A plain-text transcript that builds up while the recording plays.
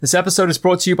This episode is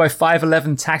brought to you by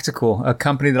 511 Tactical, a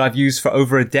company that I've used for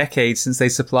over a decade since they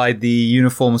supplied the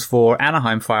uniforms for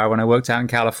Anaheim Fire when I worked out in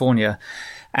California.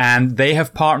 And they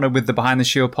have partnered with the Behind the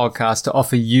Shield podcast to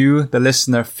offer you, the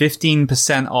listener,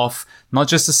 15% off, not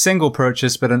just a single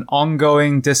purchase, but an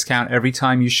ongoing discount every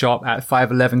time you shop at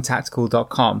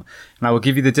 511tactical.com. And I will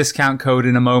give you the discount code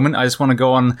in a moment. I just want to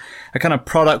go on a kind of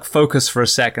product focus for a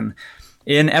second.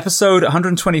 In episode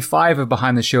 125 of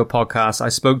Behind the Shield podcast, I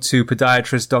spoke to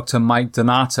podiatrist Dr. Mike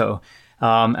Donato,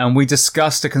 and we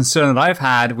discussed a concern that I've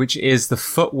had, which is the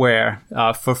footwear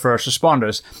for first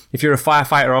responders. If you're a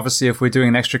firefighter, obviously, if we're doing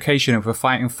an extrication, if we're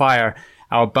fighting fire,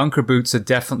 our bunker boots are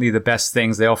definitely the best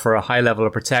things. They offer a high level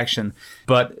of protection.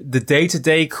 But the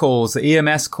day-to-day calls, the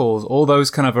EMS calls, all those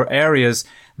kind of areas,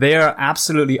 they are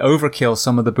absolutely overkill,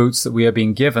 some of the boots that we are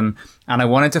being given. And I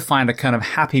wanted to find a kind of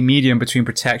happy medium between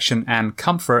protection and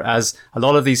comfort, as a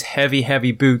lot of these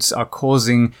heavy boots are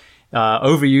causing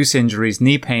overuse injuries,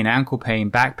 knee pain, ankle pain,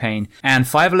 back pain. And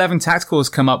 511 Tactical has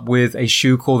come up with a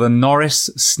shoe called the Norris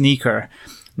Sneaker.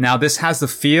 Now, this has the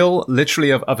feel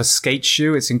literally of a skate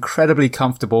shoe. It's incredibly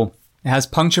comfortable. It has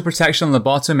puncture protection on the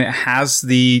bottom. It has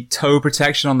the toe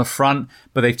protection on the front,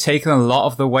 but they've taken a lot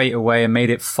of the weight away and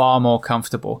made it far more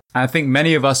comfortable. And I think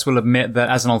many of us will admit that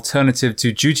as an alternative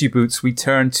to duty boots, we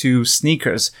turn to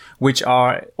sneakers, which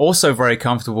are also very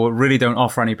comfortable, really don't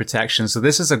offer any protection. So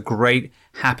this is a great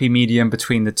happy medium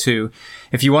between the two.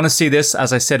 If you want to see this,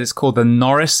 as I said, it's called the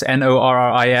Norris,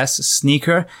 Norris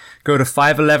sneaker. Go to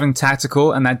 511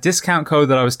 Tactical, and that discount code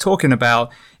that I was talking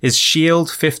about is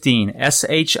SHIELD15,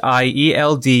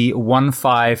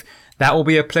 SHIELD15. That will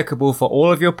be applicable for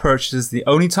all of your purchases. The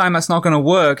only time that's not going to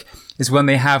work is when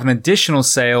they have an additional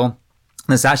sale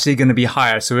that's actually going to be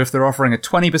higher. So if they're offering a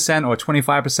 20% or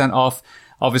 25% off,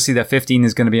 obviously that 15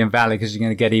 is going to be invalid because you're going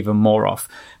to get even more off.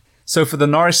 So for the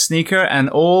Norris sneaker and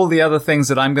all the other things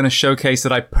that I'm going to showcase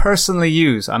that I personally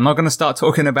use, I'm not going to start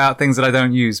talking about things that I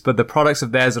don't use, but the products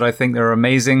of theirs that I think are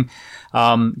amazing,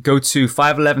 go to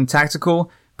 511 Tactical,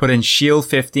 put in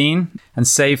SHIELD15, and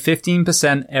save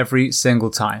 15% every single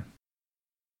time.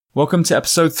 Welcome to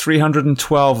episode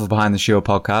 312 of Behind the Shield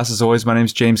podcast. As always, my name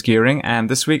is James Gearing, and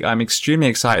this week I'm extremely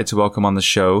excited to welcome on the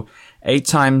show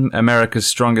 8-time America's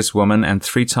Strongest Woman and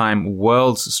 3-time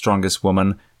World's Strongest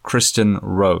Woman, Kristen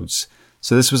Rhodes.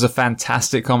 So this was a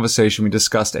fantastic conversation. We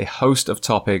discussed a host of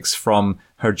topics, from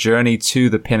her journey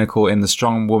to the pinnacle in the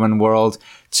strong woman world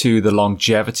to the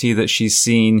longevity that she's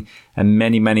seen and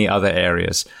many, many other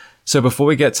areas. So before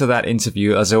we get to that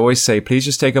interview, as I always say, please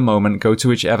just take a moment, go to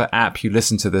whichever app you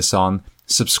listen to this on,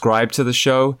 subscribe to the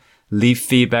show, leave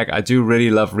feedback. I do really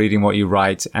love reading what you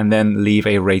write, and then leave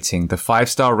a rating. The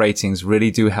 5-star ratings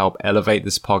really do help elevate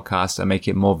this podcast and make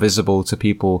it more visible to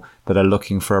people that are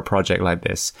looking for a project like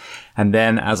this. And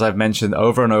then, as I've mentioned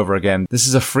over and over again, this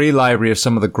is a free library of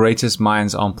some of the greatest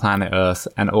minds on planet Earth.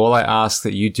 And all I ask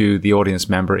that you do, the audience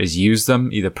member, is use them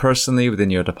either personally within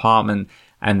your department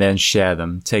and then share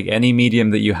them. Take any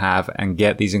medium that you have and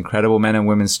get these incredible men and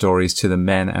women's stories to the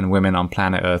men and women on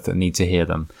planet Earth that need to hear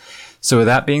them. So with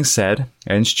that being said,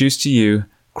 I introduce to you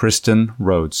Kristen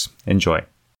Rhodes. Enjoy.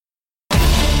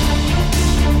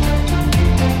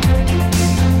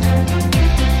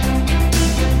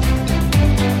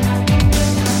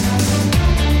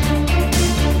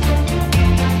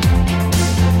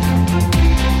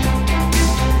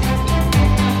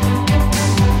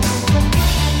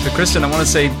 So Kristen, I want to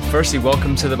say firstly,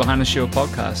 welcome to the Behind the Shield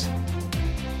podcast.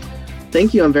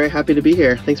 Thank you. I'm very happy to be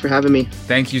here. Thanks for having me.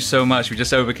 Thank you so much. We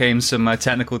just overcame some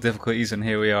technical difficulties, and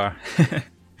here we are.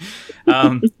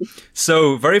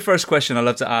 So, very first question I'd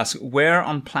love to ask, where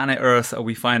on planet Earth are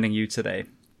we finding you today?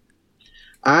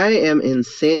 I am in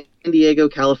San Diego,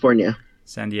 California.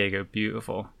 San Diego,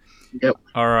 beautiful. Yep.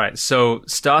 All right. So,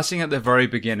 starting at the very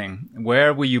beginning,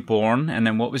 where were you born, and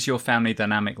then what was your family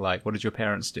dynamic like? What did your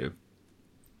parents do?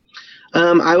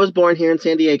 I was born here in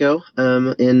San Diego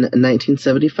in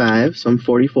 1975, so I'm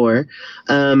 44.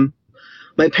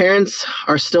 My parents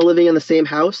are still living in the same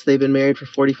house. They've been married for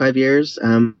 45 years,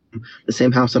 the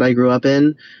same house that I grew up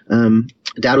in.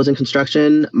 Dad was in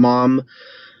construction. Mom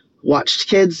watched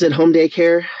kids at home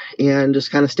daycare and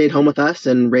just kind of stayed home with us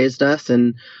and raised us.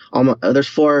 And there's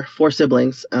four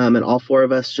siblings, and all four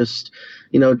of us just,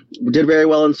 did very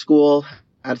well in school.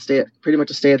 Had pretty much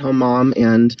a stay-at-home mom,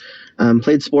 and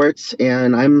played sports.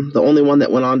 And I'm the only one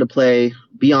that went on to play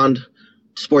beyond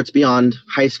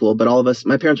high school. But all of us,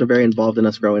 my parents were very involved in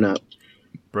us growing up.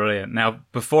 Brilliant. Now,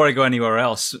 before I go anywhere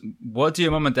else, what do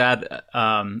your mom and dad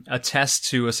attest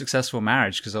to a successful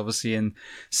marriage? Because obviously,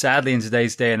 sadly, in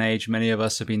today's day and age, many of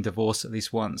us have been divorced at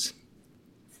least once.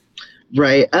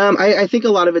 Right. I think a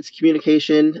lot of it's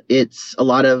communication. It's a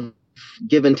lot of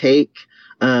give and take.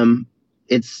 Um,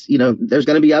 it's, there's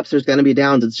going to be ups, there's going to be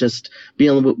downs. It's just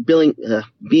being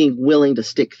willing to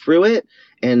stick through it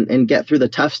and get through the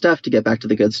tough stuff to get back to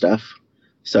the good stuff.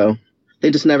 So they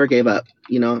just never gave up.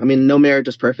 I mean, no marriage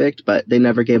is perfect, but they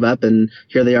never gave up. And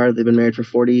here they are. They've been married for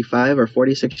 45 or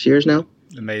 46 years now.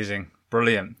 Amazing.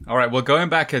 Brilliant. All right. Well, going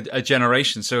back a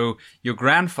generation. So your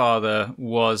grandfather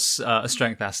was a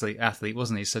strength athlete,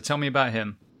 wasn't he? So tell me about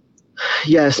him.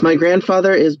 Yes, my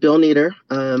grandfather is Bill Nieder.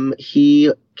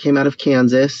 He came out of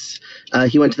Kansas.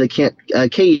 He went to the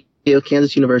KU,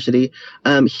 Kansas University.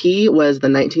 He was the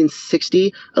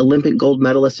 1960 Olympic gold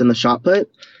medalist in the shot put.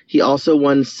 He also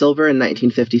won silver in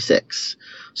 1956.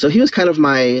 So he was kind of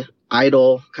my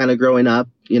idol kind of growing up,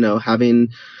 having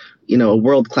a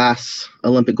world-class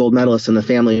Olympic gold medalist in the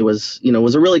family was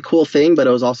a really cool thing, but it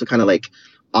was also kind of like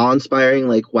awe-inspiring,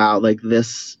 like, wow, like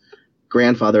this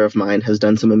grandfather of mine has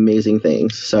done some amazing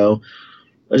things. So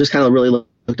I just kind of really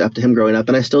looked up to him growing up,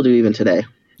 and I still do even today.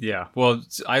 Yeah. Well,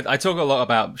 I talk a lot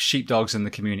about sheepdogs in the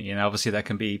community, and obviously that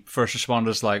can be first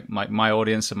responders like my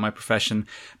audience and my profession,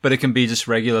 but it can be just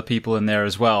regular people in there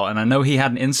as well. And I know he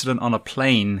had an incident on a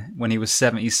plane when he was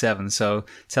 77. So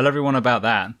tell everyone about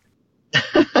that.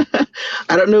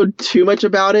 I don't know too much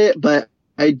about it, but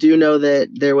I do know that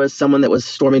there was someone that was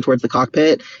storming towards the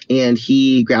cockpit, and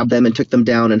he grabbed them and took them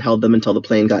down and held them until the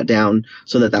plane got down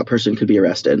so that person could be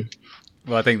arrested.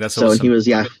 Well, I think that's awesome. So he was,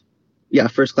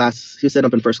 first class. He was sitting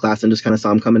up in first class and just kind of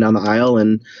saw him coming down the aisle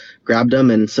and grabbed him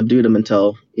and subdued him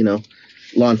until,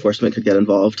 law enforcement could get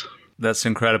involved. That's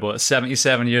incredible. At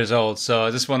 77 years old. So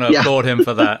I just want to applaud him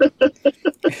for that.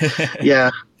 Yeah.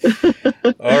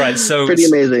 All right. So pretty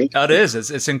amazing. It is.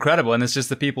 It's incredible. And it's just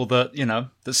the people that,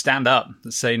 that stand up,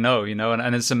 that say no,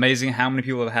 and it's amazing how many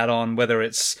people have had on, whether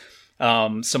it's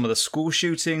some of the school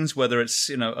shootings, whether it's,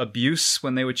 abuse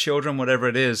when they were children, whatever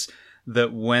it is,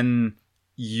 that when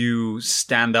you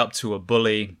stand up to a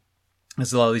bully,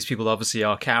 as a lot of these people obviously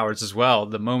are cowards as well,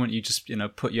 the moment you just,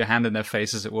 put your hand in their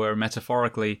face, as it were,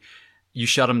 metaphorically, you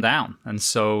shut them down. And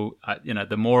so,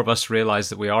 the more of us realize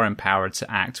that we are empowered to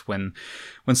act when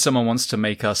someone wants to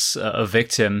make us a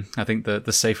victim, I think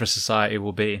the safer society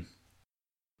will be.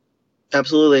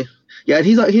 Absolutely. Yeah,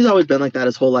 he's always been like that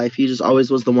his whole life. He just always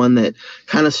was the one that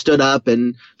kind of stood up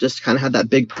and just kind of had that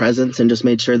big presence and just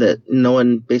made sure that no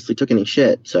one basically took any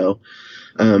shit. So,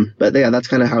 but yeah, that's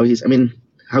kind of how he's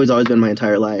always been my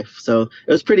entire life. So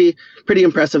it was pretty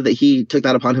impressive that he took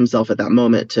that upon himself at that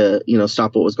moment to,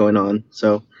 stop what was going on.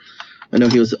 So I know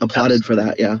he was applauded for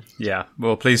that. Yeah. Yeah.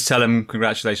 Well, please tell him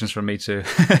congratulations from me too.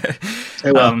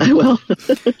 I will. I will.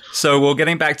 So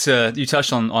getting back to, you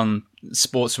touched on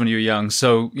sports when you were young.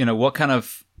 So, what kind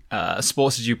of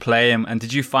sports did you play, and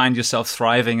did you find yourself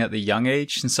thriving at the young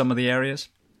age in some of the areas?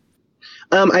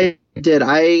 I did.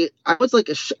 I was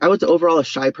I was overall a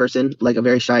shy person, like a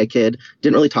very shy kid.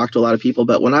 Didn't really talk to a lot of people,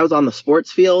 but when I was on the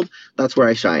sports field, that's where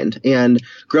I shined. And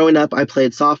growing up, I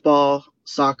played softball,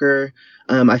 soccer.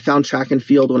 I found track and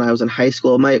field when I was in high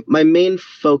school. My main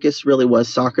focus really was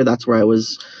soccer. That's where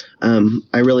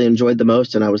I really enjoyed the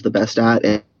most and I was the best at.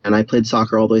 And I played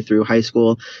soccer all the way through high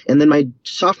school. And then my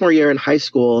sophomore year in high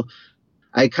school,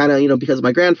 I kind of, because of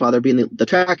my grandfather being the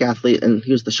track athlete and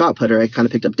he was the shot putter, I kind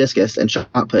of picked up discus and shot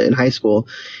put in high school.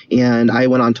 And I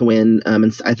went on to win,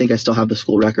 and I think I still have the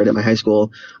school record at my high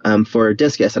school for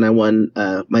discus. And I won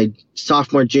my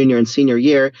sophomore, junior, and senior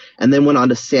year, and then went on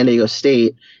to San Diego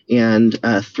State and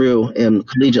through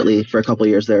collegiately for a couple of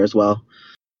years there as well.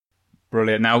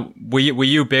 Brilliant. Now, were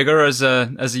you bigger as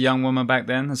a young woman back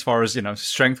then, as far as,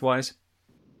 strength wise?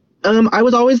 I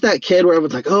was always that kid where I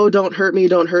was like, oh, don't hurt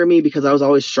me, because I was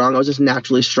always strong. I was just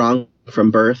naturally strong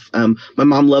from birth. My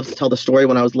mom loves to tell the story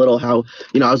when I was little, how,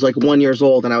 I was like 1 year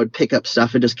old and I would pick up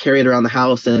stuff and just carry it around the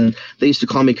house. And they used to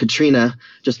call me Katrina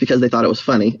just because they thought it was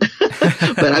funny.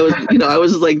 But I was,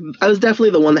 I was definitely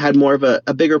the one that had more of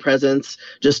a bigger presence,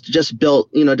 just built,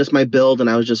 just my build. And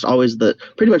I was just always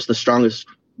pretty much the strongest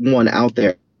one out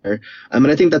there. And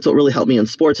I think that's what really helped me in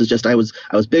sports is just I was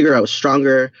bigger, I was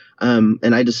stronger, and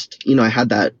I just I had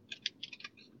that,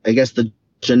 I guess, the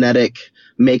genetic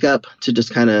makeup to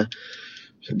just kind of,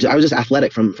 I was just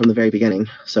athletic from the very beginning.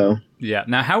 So yeah.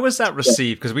 Now, how was that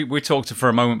received? Because we talked for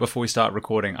a moment before we started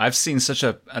recording. I've seen such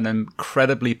an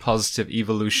incredibly positive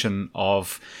evolution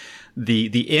of the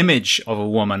image of a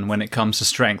woman when it comes to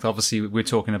strength. Obviously, we're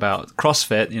talking about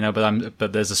CrossFit,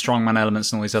 but there's the strongman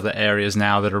elements and all these other areas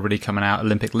now that are really coming out.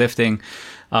 Olympic lifting.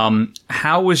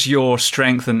 How was your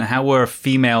strength, and how were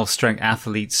female strength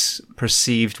athletes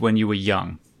perceived when you were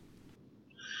young?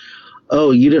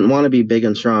 Oh, you didn't want to be big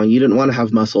and strong. You didn't want to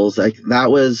have muscles. Like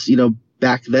that was,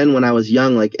 back then when I was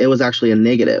young, like it was actually a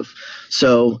negative.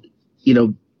 So,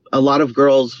 a lot of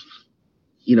girls,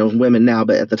 women now,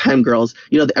 but at the time girls,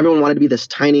 everyone wanted to be this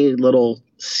tiny little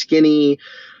skinny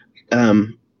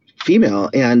female.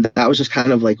 And that was just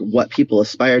kind of like what people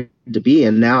aspired to be.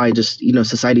 And now I just,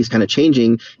 society's kind of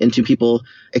changing into people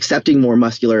accepting more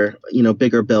muscular,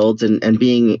 bigger builds and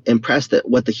being impressed at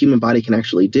what the human body can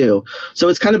actually do. So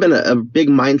it's kind of been a big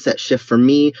mindset shift for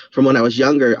me from when I was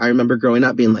younger. I remember growing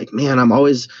up being like, man, I'm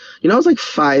always, I was like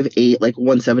 5'8", like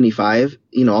 175,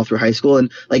 all through high school.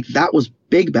 And like that was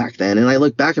big back then. And I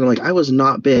look back and I'm like, I was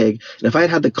not big. And if I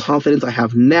had the confidence I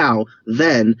have now,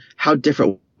 then how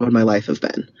different would my life have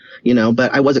been?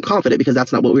 But I wasn't confident because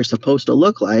that's not what we were supposed to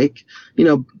look like,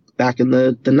 back in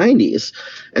the 90s.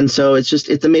 And so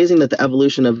it's amazing that the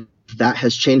evolution of that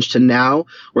has changed to now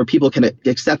where people can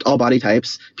accept all body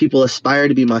types. People aspire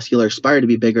to be muscular, aspire to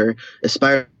be bigger,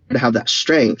 aspire to have that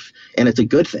strength. And it's a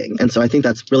good thing. And so I think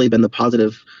that's really been the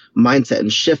positive mindset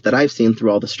and shift that I've seen through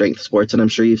all the strength sports. And I'm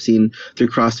sure you've seen through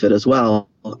CrossFit as well,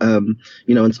 and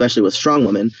especially with strong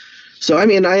women. So, I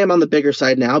mean, I am on the bigger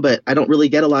side now, but I don't really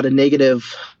get a lot of negative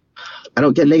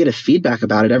feedback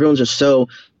about it. Everyone's just so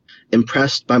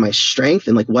impressed by my strength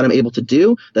and like what I'm able to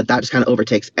do that just kind of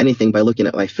overtakes anything by looking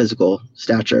at my physical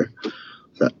stature.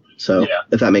 So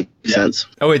if that makes sense.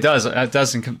 Oh, it does. It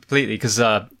doesn't completely because,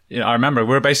 I remember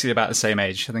we're basically about the same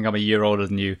age. I think I'm a year older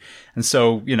than you. And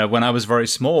so, when I was very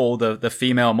small, the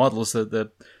female models,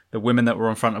 the women that were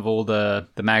in front of all the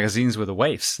magazines were the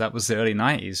waifs. That was the early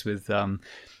 90s with,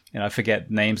 I forget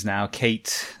names now.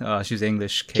 Kate, she's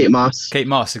English. Kate Moss. Kate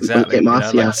Moss, exactly. Kate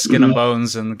Moss, like skin and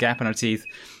bones and gap in her teeth.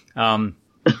 But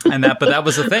that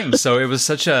was the thing. So it was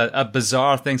such a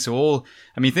bizarre thing. So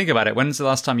think about it. When's the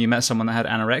last time you met someone that had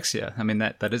anorexia? I mean,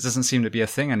 that it doesn't seem to be a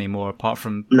thing anymore, apart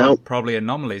from probably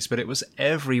anomalies. But it was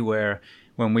everywhere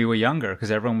when we were younger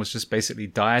because everyone was just basically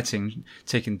dieting,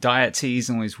 taking diet teas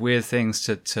and all these weird things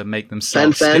to make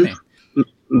themselves skinny.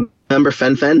 Remember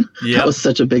Fen-Phen? Yeah, that was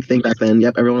such a big thing back then.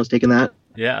 Yep, everyone was taking that.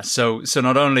 Yeah, so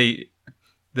not only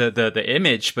the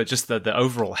image, but just the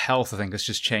overall health, I think, has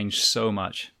just changed so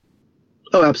much.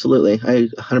 Oh, absolutely. I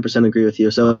 100% agree with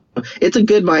you. So it's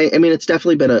it's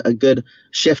definitely been a good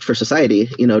shift for society,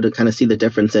 to kind of see the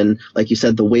difference in, like you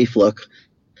said, the waif look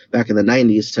back in the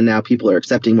 90s to now people are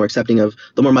more accepting of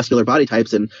the more muscular body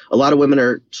types. And a lot of women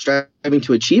are striving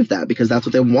to achieve that because that's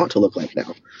what they want to look like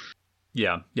now.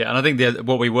 Yeah. And I think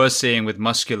what we were seeing with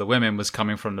muscular women was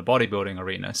coming from the bodybuilding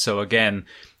arena. So again,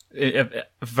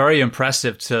 very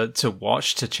impressive to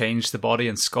watch, to change the body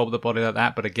and sculpt the body like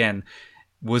that. But again,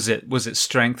 was it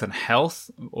strength and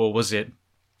health, or was it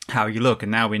how you look?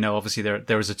 And now we know obviously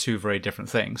there is two very different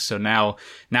things. So now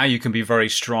you can be very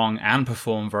strong and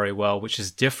perform very well, which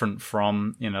is different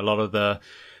from a lot of the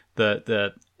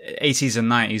 80s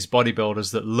and 90s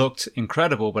bodybuilders that looked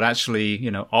incredible, but actually,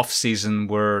 off season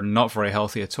were not very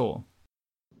healthy at all.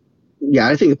 Yeah,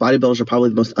 I think bodybuilders are probably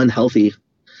the most unhealthy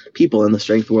people in the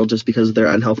strength world just because of their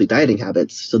unhealthy dieting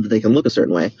habits so that they can look a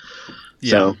certain way.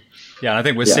 Yeah. And I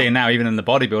think we're seeing now, even in the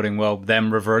bodybuilding world,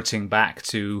 them reverting back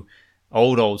to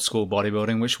old school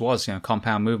bodybuilding, which was,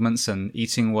 compound movements and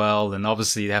eating well. And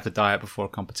obviously they have to diet before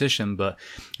competition, but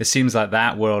it seems like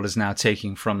that world is now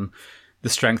taking from the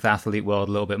strength athlete world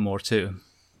a little bit more too.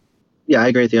 Yeah, I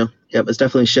agree with you. Yep, it's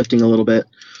definitely shifting a little bit.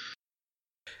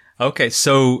 Okay,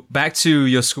 so back to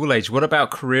your school age. What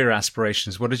about career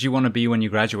aspirations? What did you want to be when you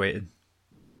graduated?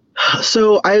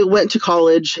 So I went to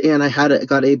college and I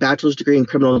got a bachelor's degree in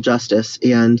criminal justice,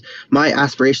 and my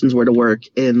aspirations were to work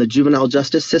in the juvenile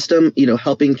justice system,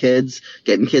 helping kids,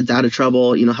 getting kids out of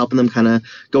trouble, helping them kind of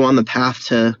go on the path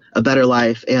to a better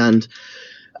life. And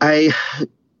I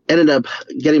ended up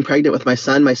getting pregnant with my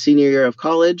son my senior year of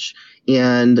college,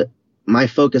 and my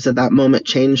focus at that moment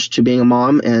changed to being a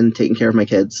mom and taking care of my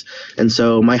kids. And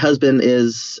so my husband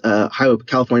is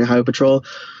California Highway Patrol.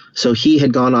 So he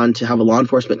had gone on to have a law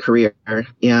enforcement career,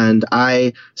 and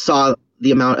I saw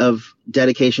the amount of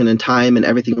dedication and time and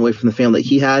everything away from the family that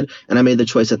he had. And I made the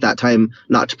choice at that time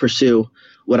not to pursue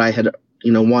what I had,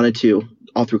 wanted to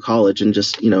all through college, and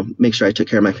just, make sure I took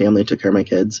care of my family, took care of my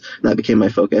kids. And that became my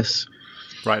focus.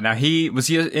 Right. Now, was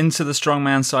he into the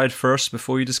strongman side first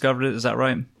before you discovered it? Is that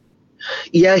right?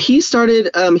 Yeah, he started,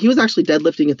 he was actually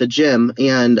deadlifting at the gym,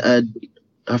 and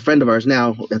a friend of ours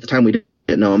now, at the time we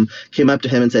didn't know him, came up to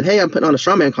him and said, "Hey, I'm putting on a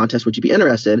strongman contest. Would you be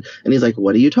interested?" And he's like,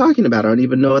 "What are you talking about? I don't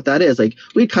even know what that is." Like,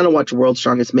 we'd kind of watch World's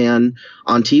Strongest Man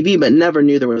on TV, but never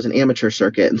knew there was an amateur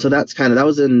circuit. And so that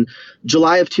was in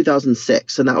July of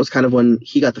 2006. And that was kind of when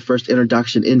he got the first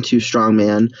introduction into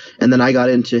strongman. And then I got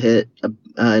into it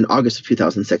in August of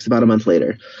 2006, about a month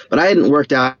later. But I hadn't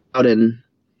worked out in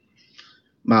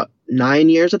about 9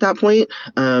 years at that point,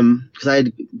 because I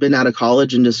had been out of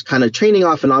college and just kind of training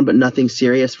off and on, but nothing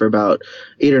serious for about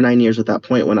 8 or 9 years at that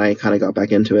point when I kind of got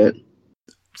back into it.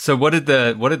 So what did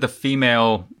the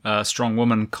female strong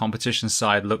woman competition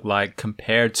side look like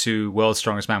compared to World's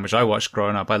Strongest Man, which I watched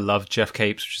growing up? I loved Jeff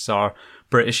Capes, which is our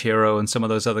British hero, and some of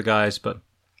those other guys. But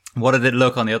what did it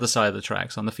look on the other side of the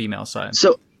tracks, on the female side?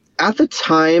 So at the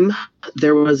time,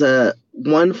 there was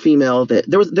one female that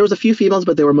there was a few females,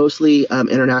 but they were mostly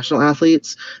international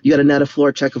athletes. You had Aneta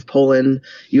Florczyk of Poland.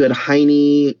 You had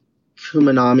Heini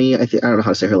Kumanami. I don't know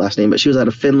how to say her last name, but she was out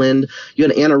of Finland. You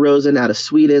had Anna Rosen out of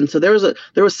Sweden. So there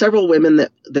were several women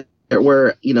that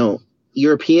were,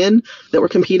 European that were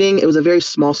competing. It was a very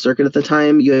small circuit at the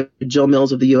time. You had Jill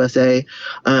Mills of the USA.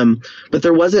 But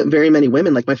there wasn't very many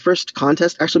women. Like my first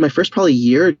contest, actually my first probably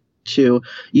year or two,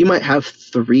 you might have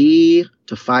 3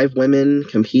 to 5 women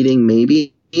competing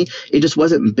maybe. It just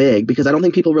wasn't big because I don't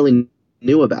think people really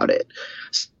knew about it.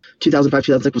 2005,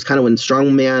 2006 was kind of when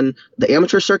strongman, the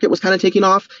amateur circuit was kind of taking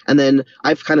off. And then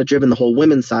I've kind of driven the whole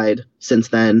women's side since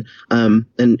then. And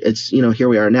it's, here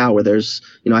we are now where there's,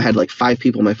 I had like 5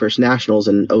 people my first nationals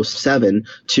in 2007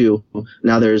 to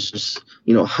now there's,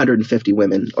 150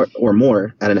 women or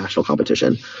more at a national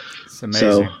competition. It's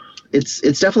amazing. So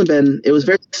it's definitely it was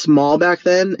very small back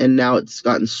then. And now it's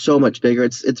gotten so much bigger.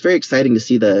 It's very exciting to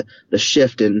see the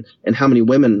shift and how many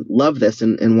women love this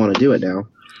and want to do it now.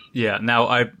 Yeah. Now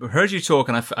I heard you talk,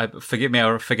 and I forgive me,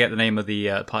 I forget the name of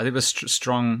the part. It was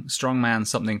Strongman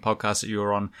something podcast that you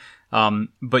were on.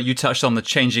 But you touched on the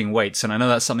changing weights, and I know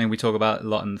that's something we talk about a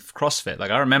lot in CrossFit.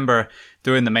 Like I remember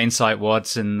doing the main site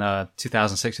WODs in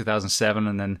 2006, 2007,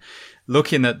 and then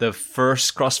looking at the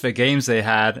first CrossFit games they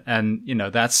had, and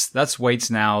that's weights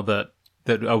now that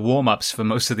are warm-ups for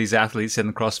most of these athletes in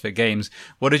the CrossFit Games.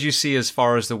 What did you see as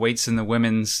far as the weights in the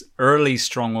women's early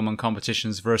strong woman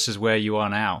competitions versus where you are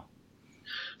now?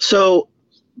 So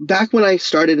back when I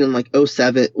started in like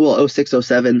 06,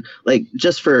 07, like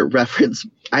just for reference,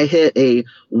 I hit a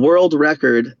world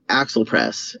record axle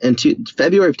press in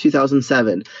February of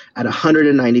 2007 at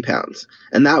 190 pounds.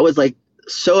 And that was like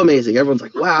so amazing. Everyone's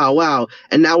like, wow.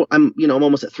 And now I'm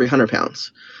almost at 300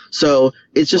 pounds. So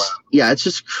it's just, it's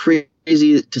just crazy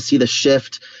to see the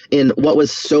shift in what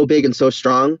was so big and so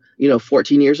strong,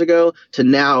 14 years ago to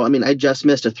now. I mean, I just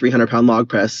missed a 300-pound log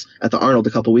press at the Arnold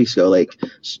a couple weeks ago, like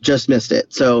just missed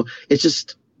it. So it's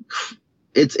just,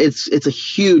 it's a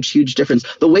huge difference.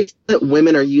 The weights that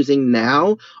women are using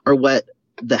now are what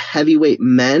the heavyweight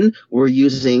men were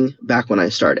using back when I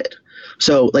started.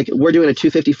 So like we're doing a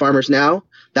 250 farmers now.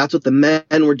 That's what the men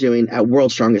were doing at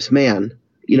World's Strongest Man,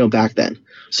 back then.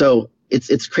 So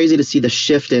it's crazy to see the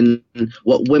shift in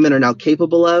what women are now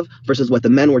capable of versus what the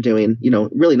men were doing,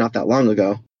 really not that long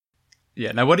ago.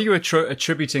 Yeah. Now, what are you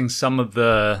attributing some of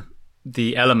the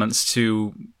elements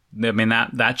to? I mean,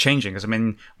 that changing, because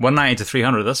 190 to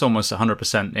 300, that's almost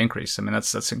 100% increase. I mean,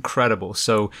 that's incredible.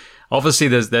 So obviously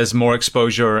there's more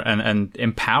exposure and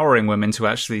empowering women to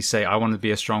actually say, I want to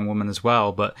be a strong woman as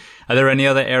well. But are there any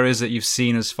other areas that you've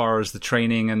seen as far as the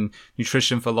training and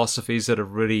nutrition philosophies that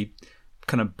have really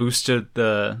kind of boosted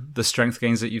the strength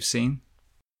gains that you've seen?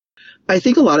 I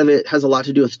think a lot of it has a lot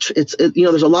to do with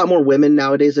there's a lot more women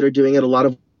nowadays that are doing it. A lot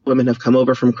of women have come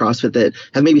over from CrossFit that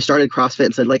have maybe started CrossFit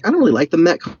and said, like, I don't really like the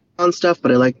Metcon stuff,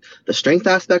 but I like the strength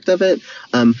aspect of it.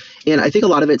 And I think a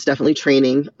lot of it's definitely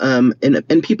training.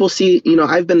 And people see,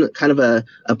 I've been kind of a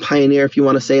pioneer, if you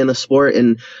want to say, in the sport.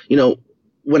 And,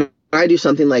 when I do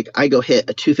something like I go hit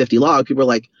a 250 log, people are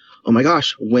like, oh my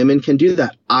gosh, women can do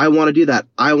that. I want to do that.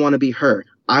 I want to be her.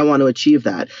 I want to achieve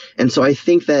that. And so I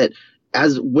think that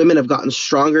as women have gotten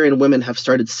stronger and women have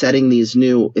started setting these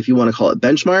new, if you want to call it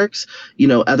benchmarks,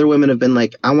 other women have been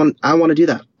like, I want to do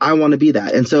that. I want to be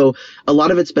that. And so a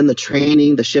lot of it's been the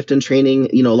training, the shift in training,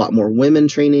 a lot more women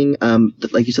training.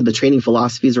 Like you said, the training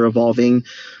philosophies are evolving,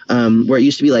 where it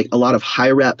used to be like a lot of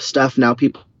high rep stuff. Now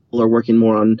people are working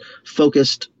more on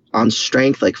focused on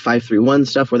strength, like 5-3-1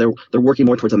 stuff, where they're working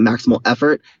more towards a maximal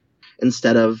effort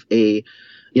instead of a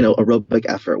aerobic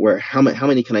effort where how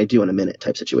many can I do in a minute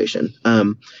type situation.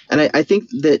 And I think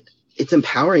that it's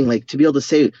empowering, like to be able to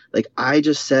say, like, I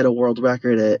just set a world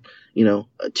record at,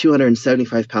 a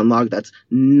 275 pound log that's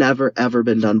never, ever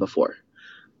been done before.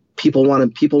 People want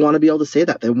to be able to say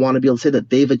that. They want to be able to say that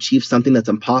they've achieved something that's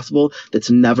impossible, that's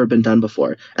never been done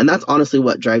before. And that's honestly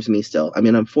what drives me still. I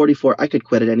mean, I'm 44. I could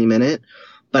quit at any minute,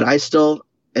 but I still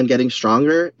am getting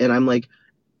stronger. And I'm like,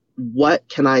 what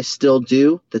can I still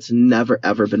do that's never,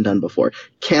 ever been done before?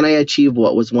 Can I achieve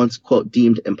what was once, quote,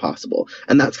 deemed impossible?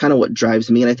 And that's kind of what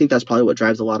drives me. And I think that's probably what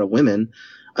drives a lot of women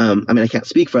I mean, I can't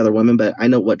speak for other women, but I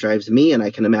know what drives me, and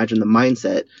I can imagine the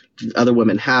mindset other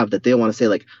women have, that they want to say,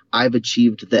 like, I've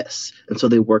achieved this. And so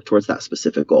they work towards that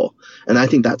specific goal. And I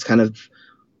think that's kind of,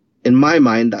 in my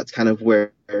mind, that's kind of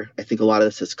where I think a lot of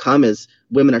this has come, is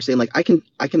women are saying, like, I can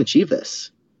achieve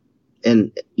this.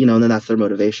 And, you know, and then that's their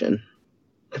motivation,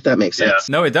 if that makes sense.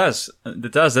 No, it does.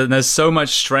 It does. And there's so much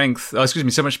strength,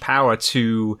 so much power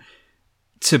to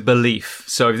belief.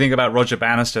 So if you think about Roger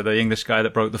Bannister, the English guy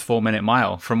that broke the 4-minute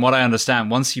mile, from what I understand,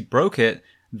 once he broke it,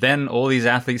 then all these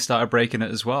athletes started breaking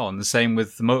it as well. And the same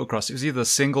with the motocross. It was either a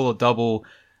single or double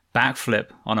backflip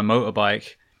on a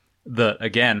motorbike that,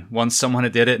 again, once someone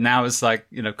had did it, now it's like,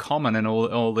 you know, common in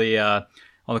all the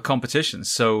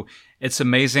competitions. So it's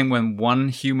amazing when one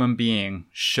human being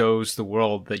shows the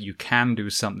world that you can do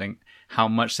something, how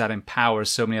much that empowers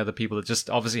so many other people that just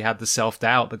obviously had the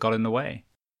self-doubt that got in the way.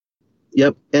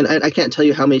 Yep. And I can't tell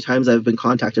you how many times I've been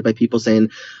contacted by people saying,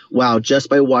 wow, just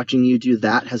by watching you do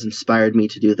that has inspired me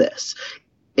to do this.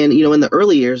 And, you know, in the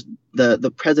early years,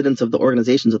 the presidents of the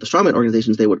organizations, of the strongman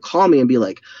organizations, they would call me and be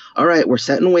like, all right, we're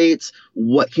setting weights.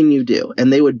 What can you do?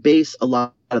 And they would base a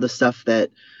lot of the stuff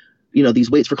that, you know, these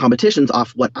weights for competitions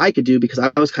off what I could do, because I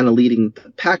was kind of leading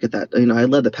the pack at that. You know, I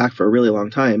led the pack for a really long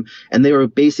time, and they were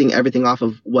basing everything off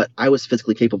of what I was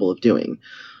physically capable of doing.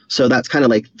 So that's kind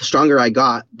of like, the stronger I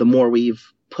got, the more we've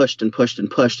pushed and pushed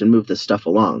and pushed and moved this stuff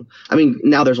along. I mean,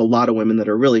 now there's a lot of women that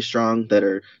are really strong, that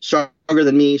are stronger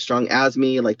than me, strong as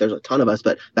me. Like, there's a ton of us,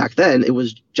 but back then it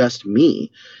was just me.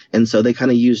 And so they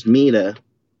kind of used me to,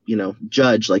 you know,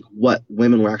 judge like what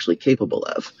women were actually capable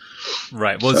of.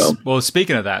 Right. Well,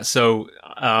 speaking of that, so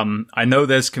I know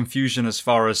there's confusion as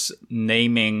far as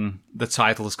naming the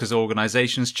titles, because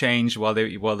organizations change while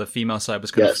the female side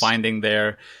was kind of finding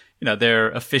their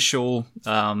official,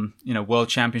 world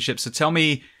championships. So tell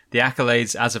me the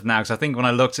accolades as of now, because I think when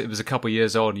I looked, it was a couple of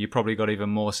years old, and you probably got even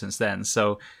more since then.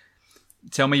 So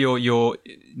tell me your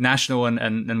national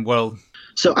and world.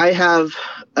 So I have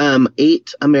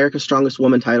 8 America's Strongest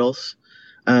Woman titles.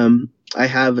 I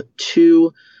have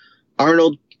 2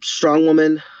 Arnold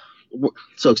Strongwoman.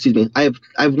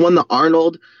 I've won the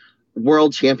Arnold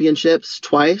World Championships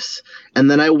twice, and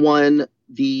then I won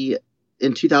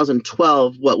in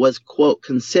 2012 what was, quote,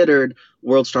 considered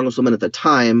World's Strongest Woman at the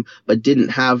time, but didn't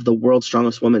have the World's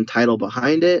Strongest Woman title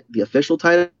behind it, the official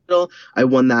title. I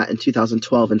won that in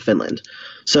 2012 in Finland.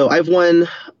 So I've won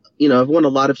a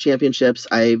lot of championships.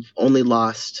 I've only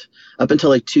lost, up until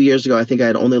like 2 years ago, I think I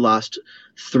had only lost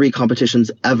 3 competitions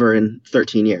ever in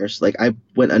 13 years. Like, I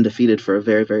went undefeated for a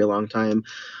very, very long time.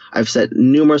 I've set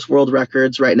numerous world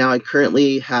records. Right now, I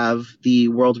currently have the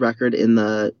world record in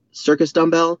the circus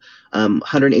dumbbell,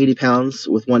 180 pounds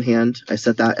with one hand. I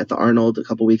set that at the Arnold a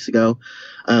couple weeks ago.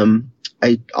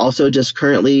 I also just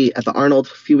currently at the Arnold a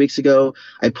few weeks ago,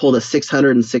 I pulled a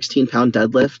 616 pound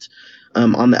deadlift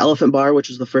on the elephant bar, which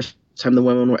was the first time the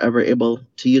women were ever able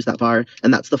to use that bar.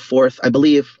 And that's the 4th, I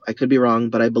believe, I could be wrong,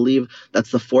 but I believe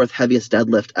that's the 4th heaviest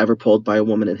deadlift ever pulled by a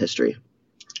woman in history.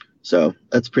 So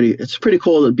it's pretty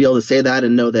cool to be able to say that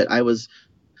and know that I was,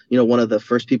 one of the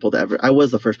first people to ever, I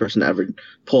was the first person to ever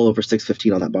pull over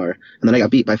 615 on that bar. And then I got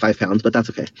beat by 5 pounds, but that's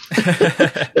okay.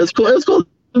 It was cool. It was cool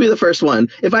to be the first one.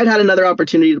 If I'd had another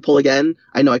opportunity to pull again,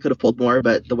 I know I could have pulled more,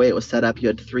 but the way it was set up, you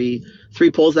had three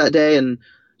pulls that day. And,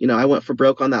 I went for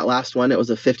broke on that last one. It was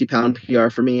a 50-pound PR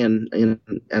for me, and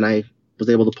I was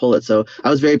able to pull it. So I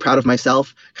was very proud of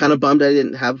myself. Kind of bummed I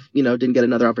didn't get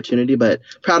another opportunity, but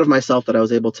proud of myself that I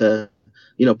was able to,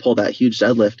 pull that huge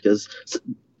deadlift, because,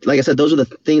 like I said, those are the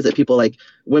things that people like,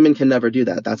 women can never do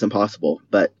that. That's impossible.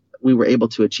 But we were able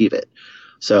to achieve it.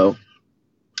 So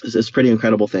it's a pretty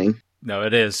incredible thing. No,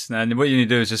 it is. And what you need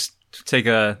to do is just take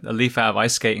a leaf out of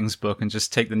ice skating's book and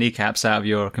just take the kneecaps out of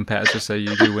your competitor so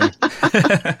you do win.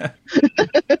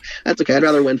 That's okay. I'd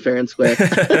rather win fair and square.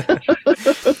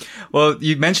 Well,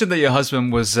 you mentioned that your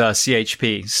husband was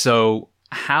CHP. So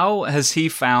how has he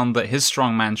found that his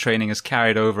strongman training has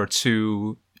carried over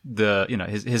to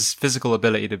his physical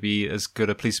ability to be as good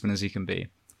a policeman as he can be?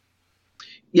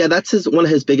 Yeah, that's one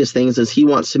of his biggest things, is he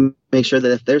wants to make sure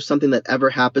that if there's something that ever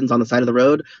happens on the side of the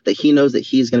road, that he knows that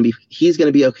he's going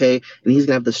to be okay, and he's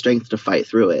going to have the strength to fight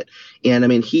through it. And I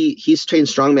mean, he's trained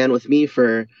strongman with me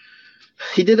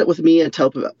he did it with me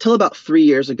until about 3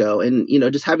 years ago. And,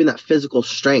 just having that physical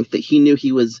strength that he knew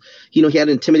he was, he had an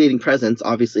intimidating presence,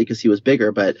 obviously, because he was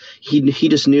bigger, but he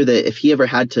just knew that if he ever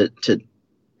had to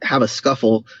have a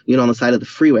scuffle, on the side of the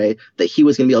freeway, that he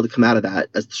was going to be able to come out of that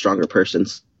as the stronger person.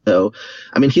 So,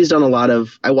 I mean, he's done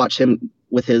I watch him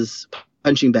with his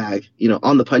punching bag,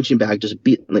 on the punching bag, just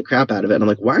beating the crap out of it. And I'm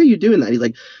like, why are you doing that? He's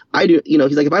like, I do,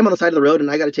 he's like, if I'm on the side of the road and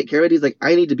I got to take care of it, he's like,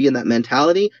 I need to be in that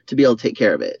mentality to be able to take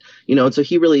care of it, and so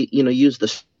he really, used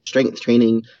the strength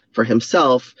training for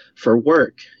himself for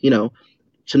work,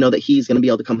 to know that he's going to be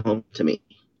able to come home to me.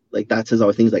 Like that's his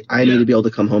always things like, I need to be able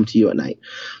to come home to you at night.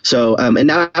 So, and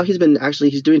now he's doing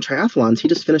triathlons. He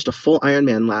just finished a full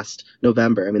Ironman last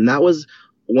November. I mean, that was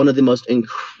one of the most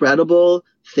incredible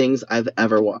things I've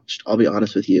ever watched. I'll be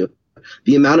honest with you.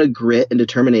 The amount of grit and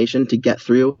determination to get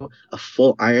through a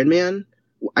full Ironman.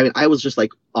 I mean, I was just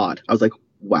like awed. I was like,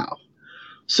 wow.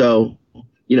 So,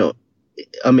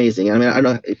 amazing. I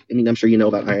mean, I'm sure you know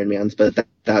about Ironmans, but that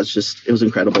was just, it was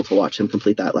incredible to watch him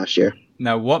complete that last year.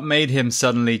 Now, what made him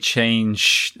suddenly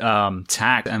change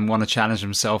tack and want to challenge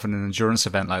himself in an endurance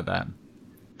event like that?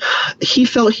 He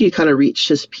felt he kind of reached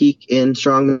his peak in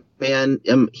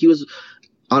strongman. He was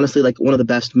honestly like one of the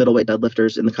best middleweight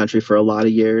deadlifters in the country for a lot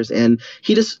of years. And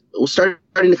he just was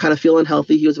starting to kind of feel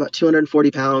unhealthy. He was about 240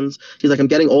 pounds. He's like, I'm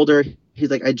getting older. He's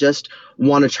like, I just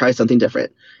want to try something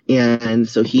different. And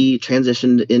so he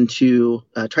transitioned into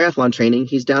triathlon training.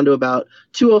 He's down to about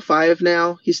 205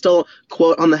 now. He's still,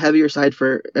 quote, on the heavier side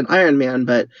for an Ironman,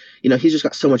 but, he's just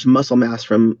got so much muscle mass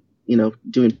from,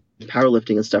 doing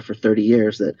powerlifting and stuff for 30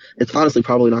 years that it's honestly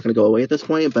probably not going to go away at this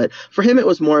point. But for him, it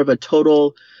was more of a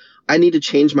total, I need to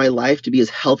change my life to be as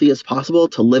healthy as possible,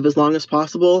 to live as long as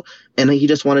possible. And he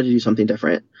just wanted to do something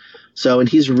different. So, and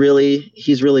he's really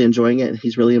enjoying it. And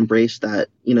he's really embraced that,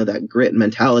 that grit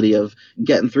mentality of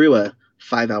getting through a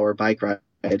 5-hour bike ride,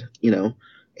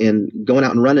 and going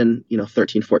out and running,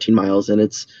 13, 14 miles. And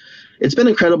it's been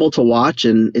incredible to watch.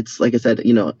 And it's, like I said,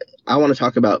 I want to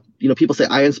talk about, people say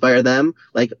I inspire them.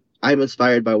 Like I'm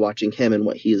inspired by watching him and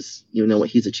what he's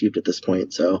achieved at this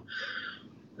point. So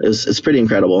it's pretty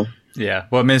incredible. Yeah.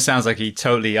 Well, I mean, it sounds like he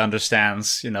totally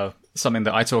understands, something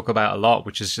that I talk about a lot,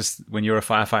 which is just when you're a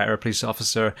firefighter or a police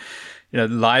officer,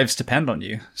 lives depend on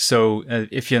you. So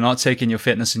if you're not taking your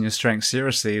fitness and your strength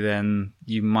seriously, then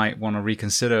you might want to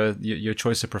reconsider your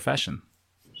choice of profession.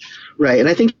 Right. And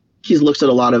I think he's looked at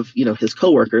a lot of, his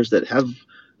coworkers that have,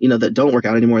 that don't work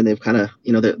out anymore, and they've kind of,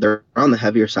 they're on the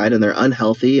heavier side and they're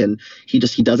unhealthy, and he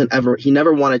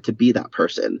never wanted to be that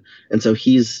person. And so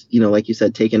he's, like you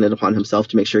said, taken it upon himself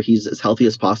to make sure he's as healthy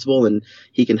as possible and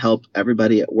he can help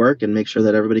everybody at work and make sure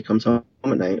that everybody comes home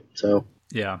at night. So,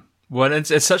 yeah. Well,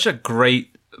 it's such a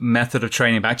great method of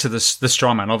training. Back to the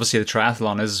strongman, obviously the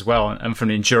triathlon is as well, and from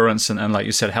the endurance and like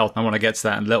you said, health. I want to get to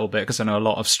that in a little bit because I know a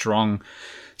lot of strong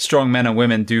men and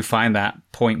women do find that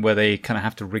point where they kind of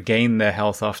have to regain their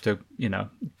health after,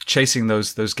 chasing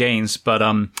those gains. But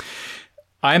I'm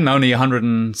only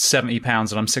 170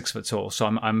 pounds and I'm 6 foot tall, so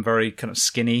I'm very kind of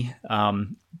skinny.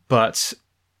 But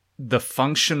the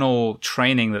functional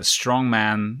training that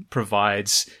strongman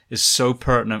provides is so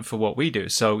pertinent for what we do.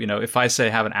 So, if I say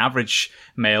have an average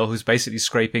male who's basically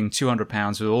scraping 200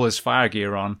 pounds with all his fire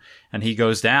gear on and he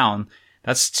goes down,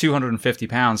 that's 250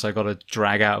 pounds I got to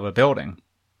drag out of a building.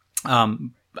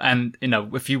 And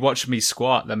if you watch me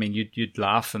squat, I mean, you'd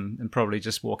laugh and probably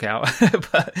just walk out.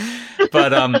 but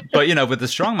with the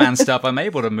strongman stuff, I'm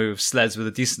able to move sleds with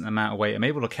a decent amount of weight. I'm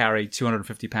able to carry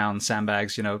 250 pound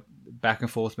sandbags, back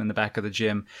and forth in the back of the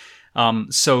gym.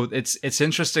 So it's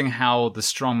interesting how the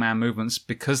strongman movements,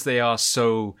 because they are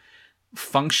so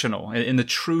functional in the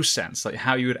true sense, like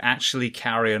how you would actually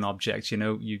carry an object,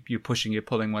 you're pushing, you're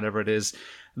pulling, whatever it is,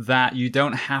 that you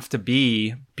don't have to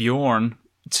be Bjorn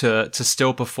to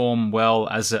still perform well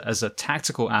as a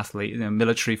tactical athlete,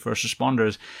 military first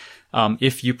responders,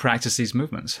 if you practice these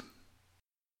movements.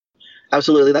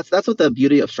 Absolutely. That's what the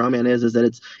beauty of strongman is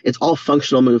that it's all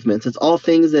functional movements. It's all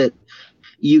things that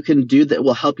you can do that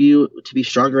will help you to be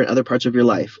stronger in other parts of your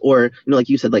life, or, like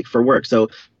you said, like for work. So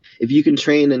if you can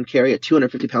train and carry a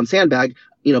 250 pound sandbag,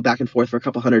 back and forth for a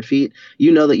couple hundred feet,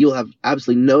 that you'll have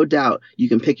absolutely no doubt you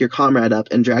can pick your comrade up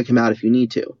and drag him out if you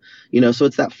need to, so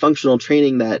it's that functional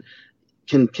training that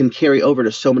can carry over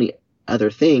to so many other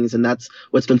things. And that's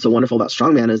what's been so wonderful about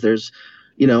strongman is there's,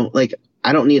 like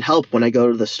I don't need help when I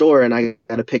go to the store and I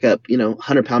got to pick up,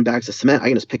 100-pound bags of cement. I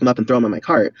can just pick them up and throw them in my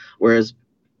cart. Whereas,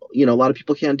 a lot of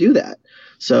people can't do that.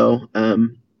 So,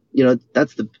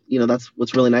 that's that's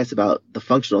what's really nice about the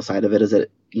functional side of it is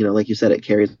that, like you said, it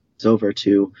carries over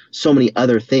to so many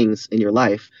other things in your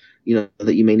life,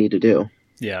 that you may need to do.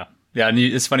 Yeah. Yeah. And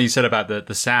it's funny you said about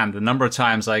the sand. The number of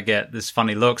times I get this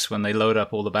funny looks when they load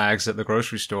up all the bags at the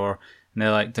grocery store and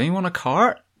they're like, don't you want a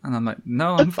cart? And I'm like,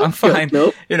 no, I'm fine.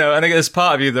 Nope. You know, and I guess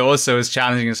part of you that also is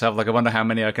challenging yourself. Like, I wonder how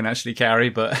many I can actually carry.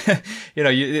 But, you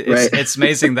know, it's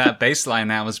amazing that baseline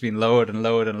now has been lowered and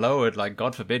lowered and lowered. Like,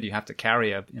 God forbid you have to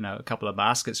carry a couple of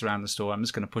baskets around the store. I'm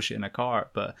just going to push it in a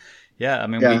cart. But yeah, I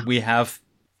mean,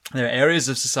 there are areas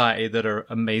of society that are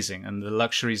amazing, and the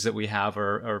luxuries that we have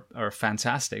are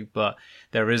fantastic. But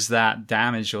there is that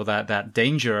damage or that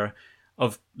danger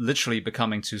of literally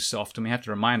becoming too soft. And we have to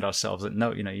remind ourselves that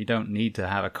no, you don't need to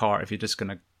have a cart if you're just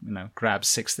going to, grab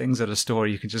 6 things at a store.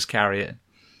 You can just carry it.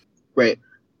 Right.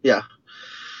 Yeah.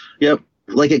 Yep.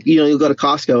 Like, you'll go to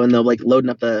Costco and they'll like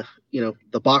loading up the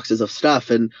boxes of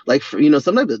stuff. And like,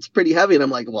 sometimes it's pretty heavy and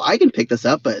I'm like, well, I can pick this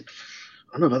up, but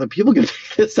I don't know if other people can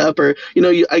pick this up. Or,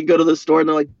 I go to the store and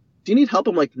they're like, do you need help?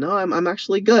 I'm like, no, I'm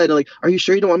actually good. They're like, are you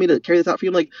sure you don't want me to carry this out for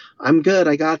you? I'm like, I'm good.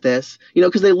 I got this.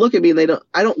 Because they look at me and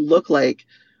I don't look like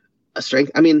a strength.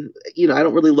 I mean, I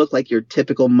don't really look like your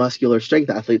typical muscular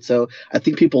strength athlete. So I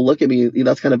think people look at me,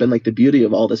 that's kind of been like the beauty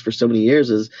of all this for so many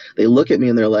years is they look at me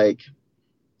and they're like,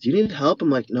 do you need help? I'm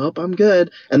like, nope, I'm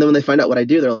good. And then when they find out what I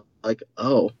do, they're like,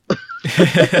 oh,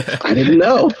 I didn't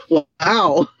know.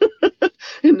 Wow.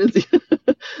 And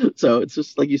so it's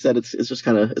just like you said, it's just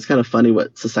kind of funny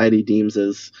what society deems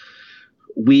as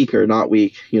weak or not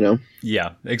weak,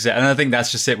 Yeah, exactly. And I think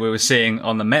that's just it we were seeing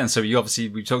on the men. So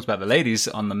we talked about the ladies.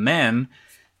 On the men,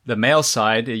 the male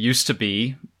side, it used to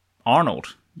be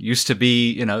Arnold. Used to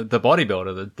be, the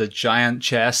bodybuilder, the giant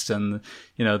chest and,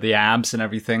 the abs and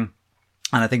everything.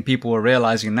 And I think people are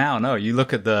realizing now, no, you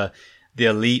look at the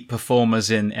elite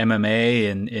performers in MMA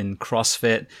and in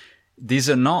CrossFit, these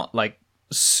are not like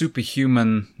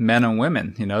superhuman men and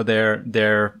women. They're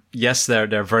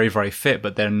very, very fit,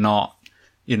 but they're not,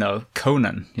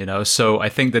 Conan, So I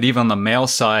think that even on the male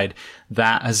side,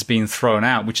 that has been thrown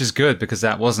out, which is good because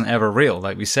that wasn't ever real.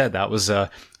 Like we said, that was a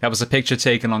picture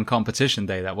taken on competition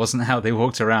day. That wasn't how they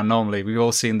walked around normally. We've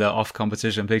all seen the off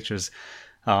competition pictures.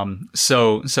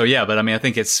 So yeah, but I mean, I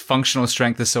think it's functional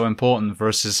strength is so important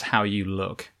versus how you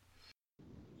look.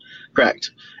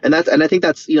 Correct. And I think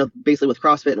that's, basically with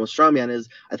CrossFit and with Strongman is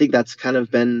I think that's kind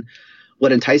of been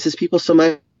what entices people so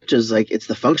much is like, it's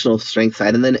the functional strength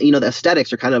side. And then, the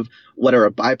aesthetics are kind of what are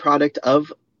a byproduct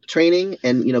of training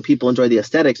and, people enjoy the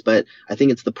aesthetics, but I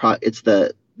think it's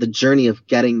the journey of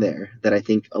getting there that I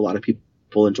think a lot of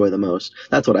people enjoy the most.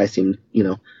 That's what I seem,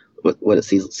 what it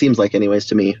seems like anyways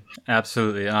to me.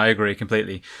 Absolutely. I agree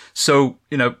completely. So,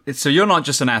 so you're not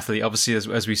just an athlete, obviously,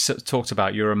 as we talked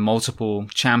about, you're a multiple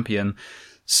champion.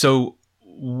 So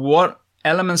what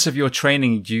elements of your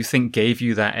training do you think gave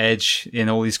you that edge in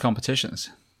all these competitions?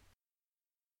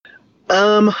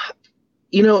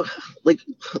 Like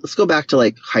let's go back to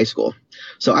like high school.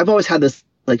 So I've always had this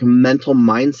like mental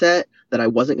mindset that I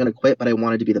wasn't going to quit, but I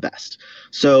wanted to be the best.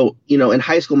 So, in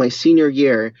high school, my senior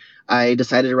year, I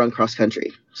decided to run cross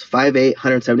country. 5'8",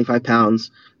 175 pounds,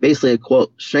 basically a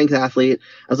quote strength athlete.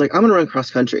 I was like, I'm going to run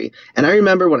cross country. And I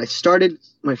remember when I started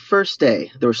my first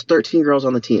day, there was 13 girls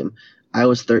on the team. I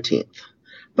was 13th.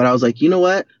 But I was like, you know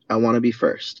what? I want to be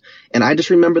first. And I just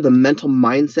remember the mental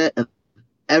mindset of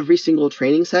every single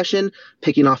training session,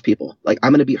 picking off people. Like,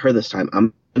 I'm going to beat her this time.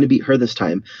 I'm going to beat her this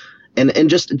time. And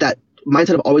just that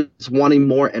mindset of always wanting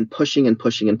more and pushing and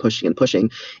pushing and pushing and pushing.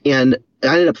 And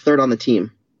I ended up third on the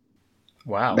team.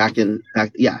 Wow.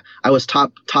 Yeah. I was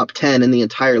top 10 in the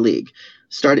entire league.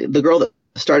 The girl that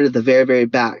started at the very, very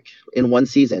back in one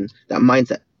season, that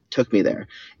mindset took me there.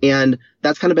 And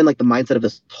that's kind of been like the mindset of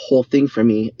this whole thing for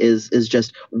me is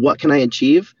just what can I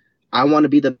achieve? I want to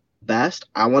be the best.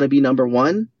 I want to be number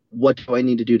one. What do I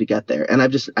need to do to get there? And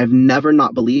I've never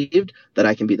not believed that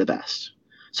I can be the best.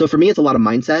 So for me, it's a lot of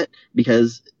mindset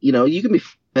because, you can be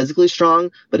physically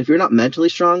strong, but if you're not mentally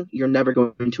strong, you're never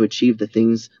going to achieve the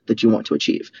things that you want to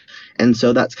achieve. And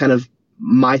so that's kind of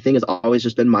my thing has always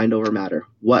just been mind over matter.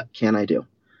 What can I do?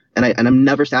 And I'm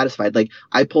never satisfied. Like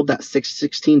I pulled that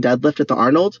 616 deadlift at the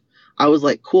Arnold. I was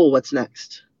like, cool, what's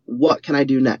next? What can I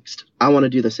do next? I want to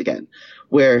do this again.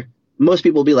 Where most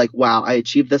people will be like, wow, I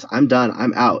achieved this. I'm done.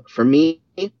 I'm out. For me,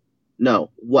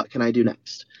 no. What can I do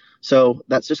next? So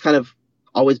that's just kind of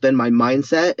always been my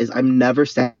mindset is I'm never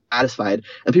satisfied.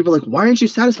 And people are like, why aren't you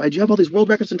satisfied? You have all these world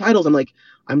records and titles. I'm like,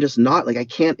 I'm just not. Like, I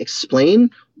can't explain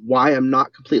why I'm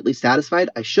not completely satisfied.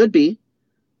 I should be,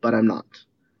 but I'm not.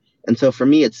 And so for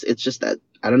me, it's just that,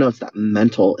 I don't know, it's that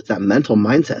mental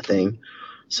mindset thing.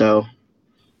 So.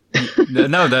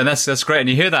 No, that's great. And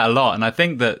you hear that a lot. And I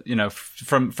think that,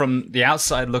 from the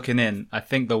outside looking in, I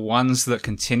think the ones that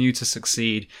continue to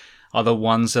succeed are the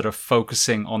ones that are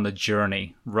focusing on the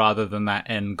journey rather than that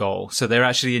end goal. So they're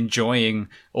actually enjoying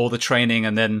all the training.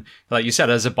 And then, like you said,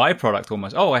 as a byproduct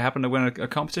almost, oh, I happen to win a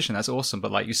competition. That's awesome.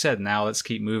 But like you said, now let's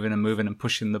keep moving and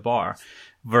pushing the bar,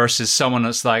 versus someone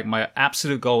that's like, my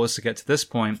absolute goal is to get to this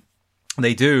point.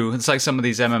 They do. It's like some of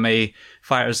these MMA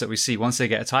fighters that we see, once they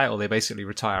get a title, they basically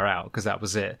retire out because that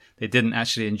was it. They didn't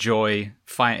actually enjoy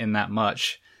fighting that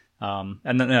much.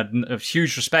 And then a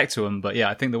huge respect to them. But yeah,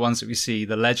 I think the ones that we see,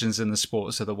 the legends in the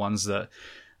sports, are the ones that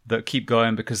keep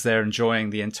going because they're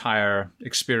enjoying the entire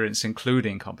experience,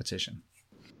 including competition.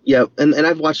 Yeah. And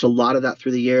I've watched a lot of that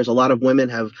through the years. A lot of women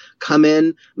have come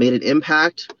in, made an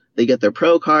impact. They get their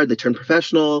pro card, they turn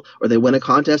professional, or they win a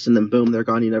contest, and then boom, they're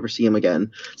gone. You never see them again.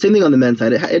 Same thing on the men's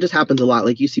side. It just happens a lot.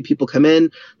 Like, you see people come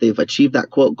in, they've achieved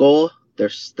that quote goal,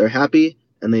 they're happy,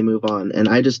 and they move on. And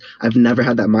I've never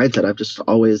had that mindset. I've just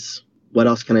always, what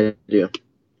else can I do?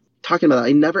 Talking about that,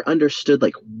 I never understood,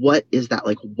 like, what is that?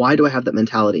 Like, why do I have that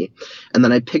mentality? And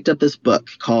then I picked up this book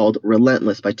called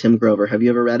Relentless by Tim Grover. Have you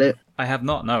ever read it? I have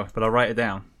not, no, but I'll write it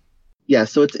down. Yeah,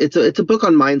 so it's a book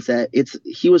on mindset.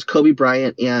 He was Kobe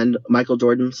Bryant and Michael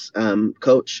Jordan's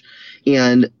coach,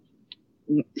 and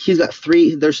he's got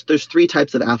there's three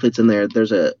types of athletes in there.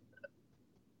 There's a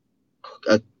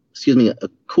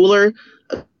cooler,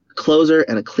 a closer,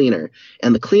 and a cleaner.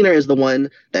 And the cleaner is the one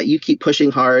that you keep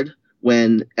pushing hard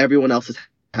when everyone else has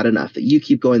had enough, that you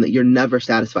keep going, that you're never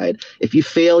satisfied. If you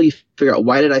fail, you figure out,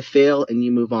 why did I fail, and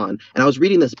you move on. And I was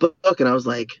reading this book and I was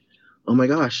like, oh my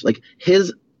gosh, like,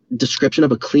 his description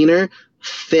of a cleaner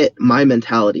fit my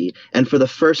mentality. And for the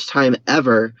first time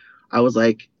ever, I was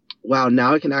like, wow,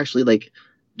 now I can actually like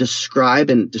describe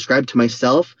to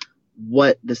myself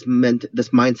what this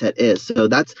mindset is. So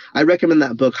I recommend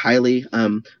that book highly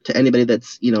to anybody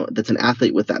that's an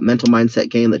athlete with that mental mindset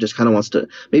game, that just kind of wants to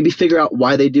maybe figure out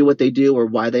why they do what they do, or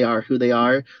why they are who they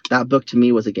are. That book to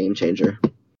me was a game changer.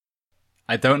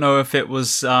 I don't know if it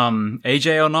was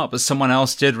AJ or not, but someone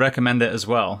else did recommend it as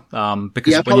well.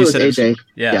 Because yeah, when you said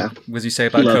AJ. Was you say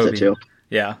about he loves Kobe? It too.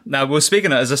 Yeah. Now, we're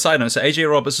speaking as a side note. So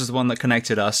AJ Roberts was the one that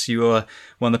connected us. You were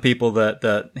one of the people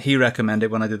that he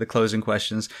recommended when I did the closing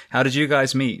questions. How did you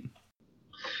guys meet?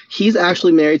 He's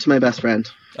actually married to my best friend.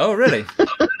 Oh, really?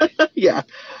 Yeah.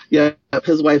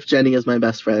 His wife Jenny is my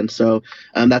best friend. So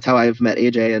that's how I've met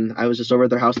AJ. And I was just over at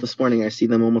their house this morning. I see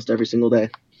them almost every single day.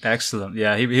 Excellent.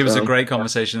 Yeah, he was a great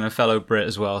conversation, and a fellow Brit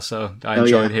as well. So I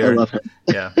enjoyed hearing. I love him.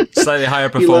 Yeah, slightly higher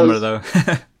performer though.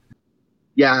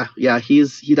 Yeah. He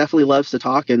definitely loves to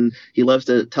talk, and he loves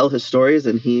to tell his stories,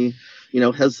 and he,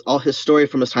 has all his story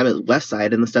from his time at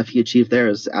Westside, and the stuff he achieved there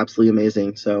is absolutely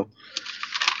amazing. So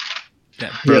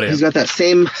yeah, brilliant. He's got that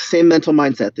same mental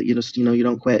mindset that you just, you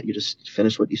don't quit, you just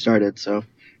finish what you started. So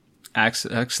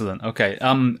excellent. Okay.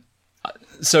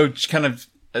 So kind of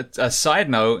a side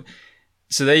note.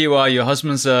 So there you are. Your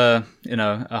husband's a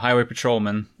highway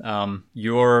patrolman.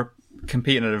 You're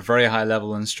competing at a very high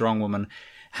level and strong woman.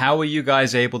 How are you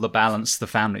guys able to balance the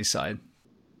family side?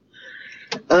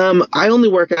 I only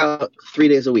work out 3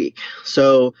 days a week.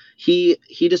 So he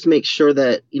just makes sure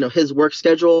that, his work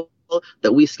schedule,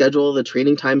 that we schedule the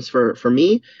training times for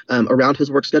me around his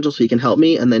work schedule, so he can help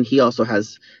me. And then he also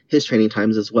has his training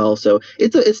times as well. So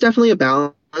it's definitely a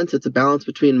balance. It's a balance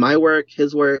between my work,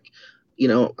 his work.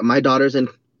 My daughter's in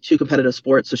 2 competitive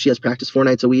sports, so she has practice 4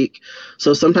 nights a week.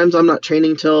 So sometimes I'm not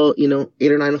training till,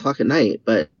 8 or 9 o'clock at night,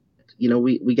 but,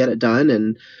 we get it done.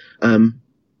 And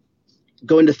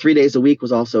going to 3 days a week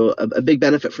was also a big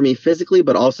benefit for me physically,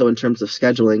 but also in terms of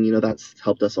scheduling, that's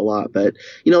helped us a lot. But,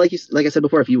 like I said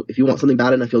before, if you want something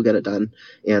bad enough, you'll get it done.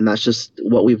 And that's just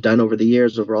what we've done over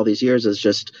all these years, is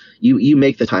just you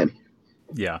make the time.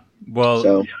 Yeah. Well,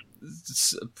 so.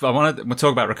 We'll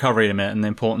talk about recovery in a minute and the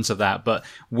importance of that, but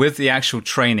with the actual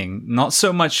training, not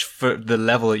so much for the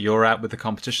level that you're at with the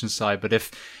competition side, but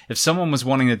if someone was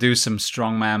wanting to do some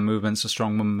strongman movements or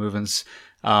strongwoman movements,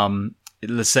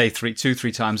 let's say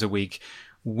 2-3 times a week,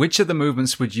 which of the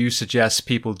movements would you suggest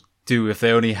people do if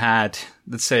they only had,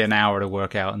 let's say, an hour to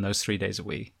work out in those 3 days a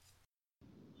week?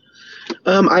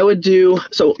 I would do,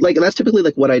 so like, that's typically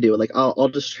like what I do. Like I'll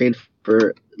just train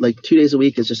for like 2 days a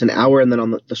week is just an hour. And then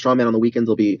on the strongman on the weekends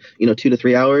will be, 2 to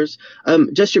 3 hours.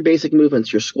 Just your basic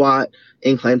movements, your squat,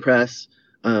 incline press,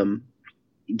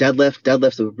 deadlift.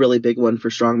 Deadlift's a really big one for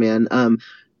strongman.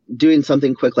 Doing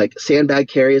something quick, like sandbag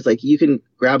carries, like you can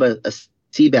grab a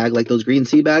sea bag, like those green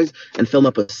sea bags, and fill them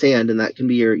up with sand. And that can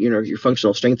be your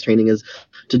functional strength training, is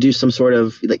to do some sort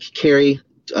of like carry,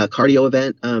 cardio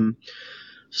event.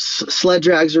 Sled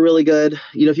drags are really good.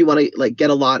 If you want to like get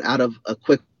a lot out of a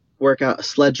quick workout, a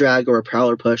sled drag or a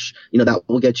prowler push, that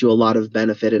will get you a lot of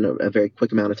benefit in a very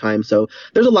quick amount of time. So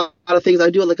there's a lot of things I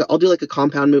do. I'll do like a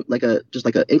compound move, just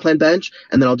like an incline bench,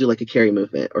 and then I'll do like a carry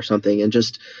movement or something, and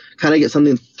just kind of get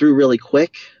something through really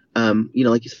quick. Like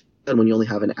you said, when you only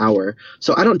have an hour.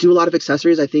 So I don't do a lot of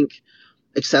accessories. I think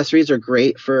accessories are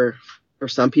great for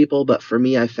some people, but for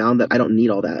me, I found that I don't need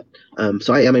all that.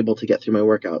 So I am able to get through my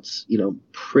workouts,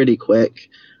 pretty quick,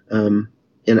 in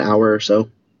an hour or so.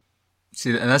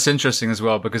 See, and that's interesting as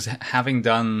well, because having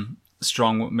done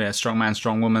strong man,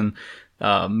 strong woman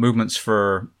movements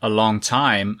for a long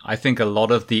time, I think a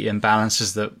lot of the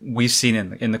imbalances that we've seen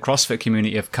in the CrossFit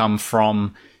community have come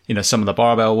from, some of the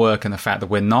barbell work and the fact that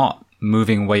we're not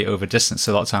moving weight over distance.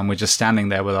 So a lot of time we're just standing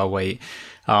there with our weight.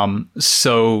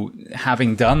 So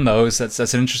having done those, that's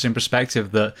an interesting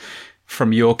perspective that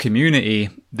from your community,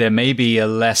 there may be a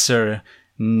lesser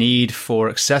need for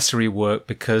accessory work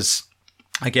because,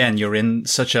 again, you're in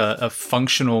such a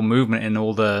functional movement in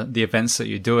all the events that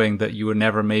you're doing that you were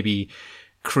never maybe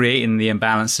creating the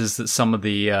imbalances that some of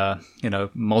the,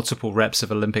 multiple reps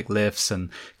of Olympic lifts and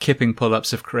kipping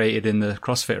pull-ups have created in the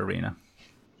CrossFit arena.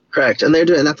 Correct. And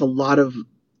that's a lot of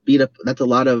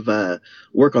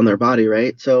work on their body,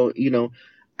 right? So,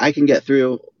 I can get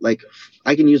through,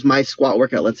 I can use my squat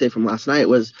workout, let's say from last night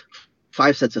was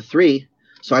 5 sets of 3.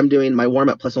 So I'm doing my warm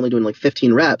up plus only doing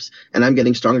 15 reps, and I'm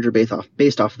getting stronger based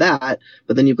off that.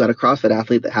 But then you've got a CrossFit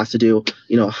athlete that has to do,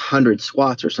 100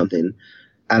 squats or something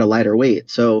at a lighter weight.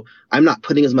 So I'm not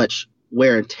putting as much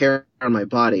wear and tear on my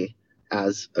body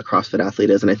as a CrossFit athlete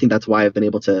is. And I think that's why I've been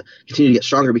able to continue to get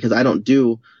stronger, because I don't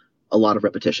do a lot of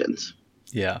repetitions.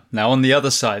 Yeah. Now on the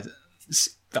other side,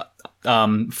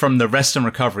 from the rest and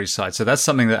recovery side. So that's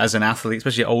something that as an athlete,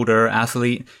 especially older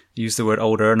athlete, use the word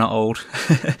older, not old.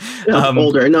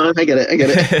 Older. No, I get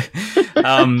it.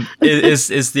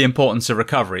 is the importance of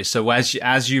recovery. So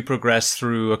as you progress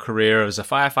through a career as a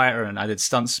firefighter, and I did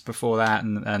stunts before that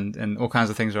and all kinds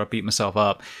of things where I beat myself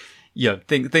up,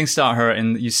 things start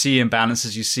hurting. You see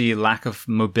imbalances, you see lack of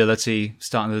mobility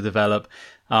starting to develop.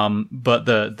 But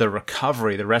the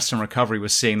recovery, the rest and recovery we're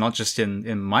seeing, not just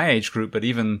in my age group, but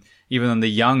even in the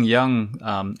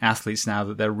young athletes now,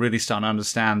 that they're really starting to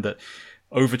understand that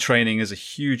overtraining is a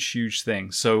huge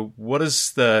thing. So what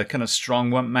is the kind of strong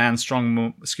man,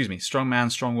 strong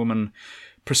woman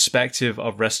perspective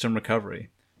of rest and recovery?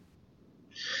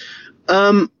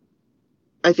 I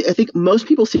think most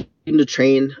people seem to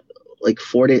train 3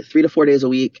 to 4 days a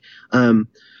week. I'm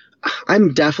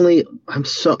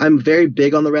very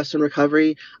big on the rest and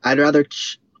recovery. I'd rather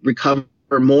recover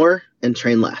more and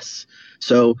train less.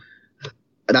 So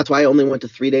that's why I only went to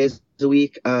 3 days a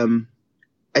week.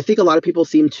 I think a lot of people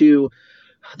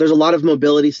there's a lot of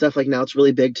mobility stuff. Like now it's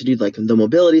really big to do the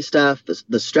mobility stuff,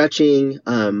 the stretching.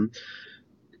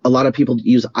 A lot of people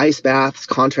use ice baths,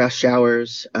 contrast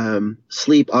showers.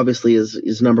 Sleep obviously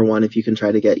is number one. If you can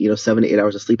try to get 7 to 8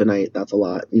 hours of sleep a night, that's a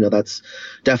lot. That's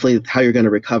definitely how you're going to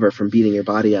recover from beating your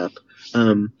body up.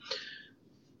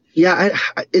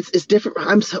 It's different.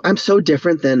 I'm so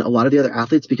different than a lot of the other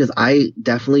athletes because I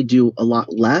definitely do a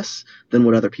lot less than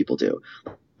what other people do.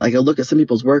 I look at some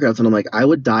people's workouts and I'm like, I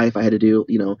would die if I had to do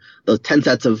the 10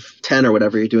 sets of 10 or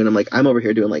whatever you're doing. I'm like, I'm over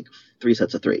here doing 3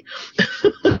 sets of 3.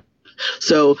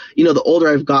 So, the older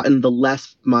I've gotten, the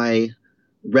less my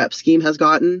rep scheme has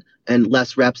gotten, and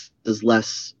less reps is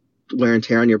less wear and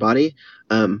tear on your body.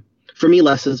 For me,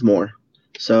 less is more.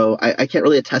 So I can't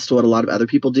really attest to what a lot of other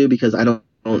people do because I don't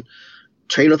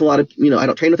train with a lot of, I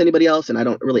don't train with anybody else, and I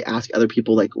don't really ask other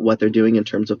people what they're doing in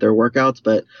terms of their workouts.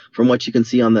 But from what you can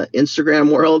see on the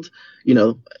Instagram world,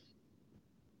 I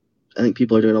think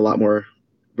people are doing a lot more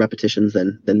repetitions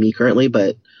than me currently,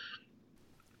 but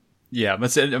yeah,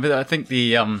 but I think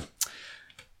the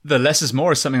less is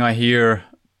more is something I hear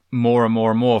more and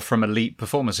more from elite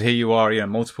performers. So here you are,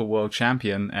 multiple world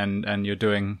champion, and you're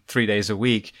doing 3 days a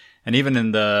week. And even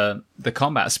in the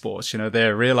combat sports,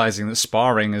 they're realizing that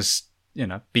sparring is,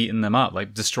 beating them up,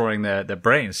 destroying their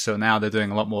brains. So now they're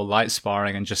doing a lot more light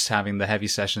sparring and just having the heavy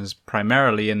sessions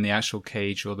primarily in the actual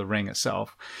cage or the ring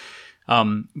itself.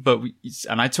 And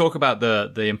I talk about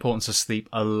the importance of sleep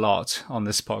a lot on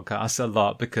this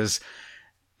podcast, because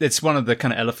it's one of the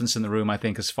kind of elephants in the room, I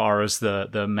think, as far as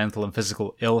the mental and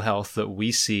physical ill health that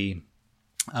we see.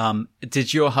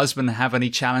 Did your husband have any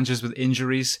challenges with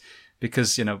injuries?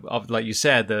 Because, like you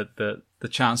said, the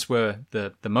chance where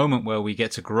the moment where we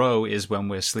get to grow is when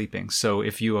we're sleeping. So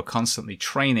if you are constantly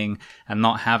training and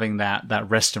not having that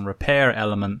rest and repair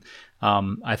element,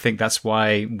 I think that's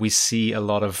why we see a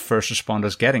lot of first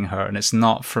responders getting hurt, and it's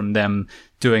not from them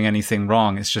doing anything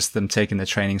wrong. It's just them taking the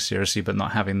training seriously, but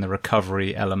not having the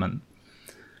recovery element.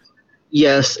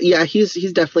 Yes, yeah, he's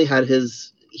definitely had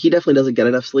his. He definitely doesn't get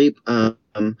enough sleep.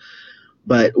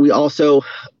 But we also,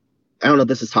 I don't know if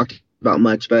this is talked about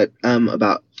much, but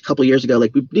about a couple years ago,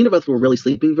 like we neither of us were really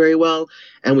sleeping very well,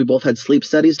 and we both had sleep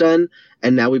studies done,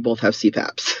 and now we both have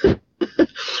CPAPs.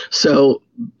 So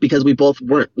because we both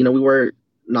weren't, we were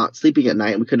not sleeping at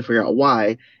night, and we couldn't figure out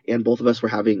why, and both of us were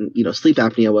having, sleep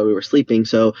apnea while we were sleeping.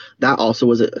 So that also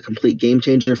was a complete game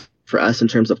changer for us in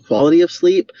terms of quality of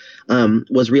sleep.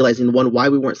 Was realizing one, why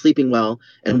we weren't sleeping well,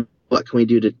 and what can we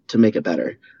do to make it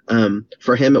better.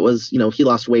 For him, it was, he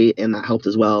lost weight, and that helped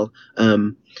as well.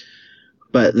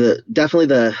 But definitely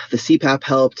the CPAP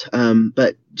helped.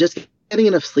 But just getting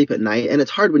enough sleep at night, and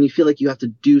it's hard when you feel like you have to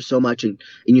do so much, and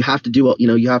you have to do,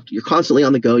 you're constantly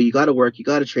on the go. You got to work, you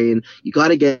got to train, you got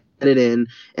to get it in.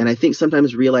 And I think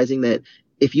sometimes realizing that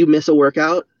if you miss a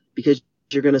workout because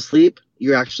you're going to sleep,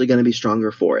 you're actually going to be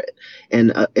stronger for it.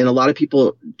 And a lot of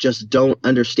people just don't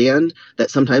understand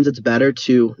that sometimes it's better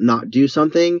to not do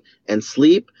something and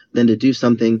sleep than to do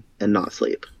something and not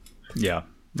sleep. Yeah,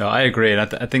 no, I agree. And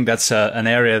I think that's an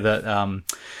area that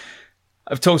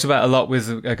I've talked about a lot with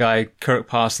a guy, Kirk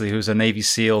Parsley, who's a Navy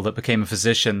SEAL that became a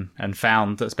physician and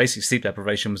found that basically sleep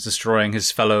deprivation was destroying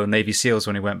his fellow Navy SEALs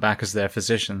when he went back as their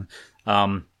physician.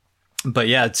 But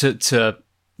yeah, to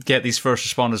get these first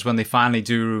responders when they finally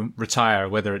do retire,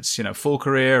 whether it's, full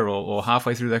career or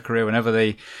halfway through their career, whenever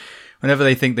they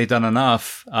think they've done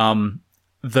enough,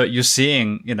 that you're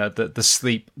seeing, the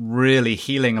sleep really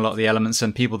healing a lot of the elements,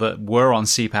 and people that were on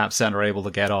CPAPs then are able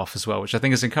to get off as well, which I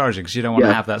think is encouraging because you don't want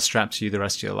to have that strapped to you the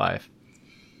rest of your life.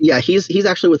 Yeah, he's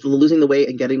actually, with losing the weight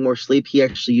and getting more sleep, he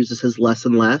actually uses his less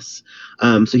and less.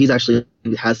 So he's actually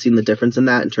has seen the difference in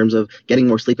that in terms of getting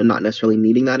more sleep and not necessarily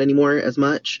needing that anymore as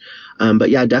much. But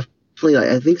yeah, definitely,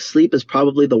 I think sleep is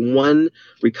probably the one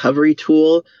recovery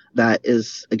tool that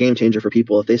is a game changer for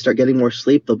people. If they start getting more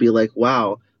sleep, they'll be like,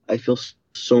 wow, I feel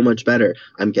so much better.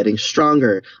 I'm getting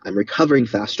stronger. I'm recovering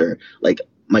faster. Like,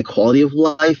 my quality of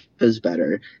life is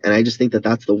better. And I just think that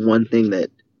that's the one thing that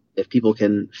if people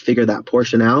can figure that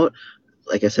portion out,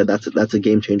 like I said, that's a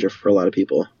game changer for a lot of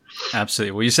people.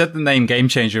 Absolutely. Well, you said the name game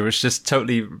changer, which just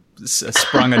totally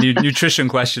sprung a new nutrition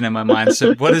question in my mind.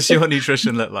 So what does your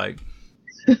nutrition look like?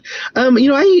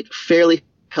 I eat fairly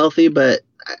healthy, but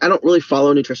I don't really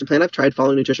follow a nutrition plan. I've tried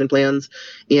following nutrition plans,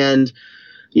 and,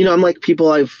 I'm like people,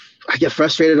 I get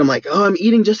frustrated. I'm like, oh, I'm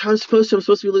eating just how I'm supposed to. I'm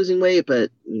supposed to be losing weight,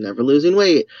 but never losing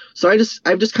weight. So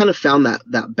I've just kind of found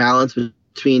that balance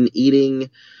between eating,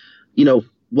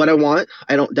 what I want.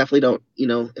 I definitely don't,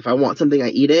 if I want something, I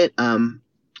eat it.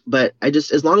 But I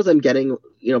just, as long as I'm getting,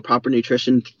 proper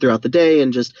nutrition throughout the day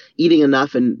and just eating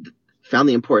enough, and found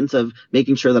the importance of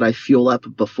making sure that I fuel up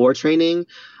before training.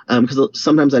 Because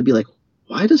sometimes I'd be like,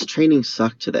 why does training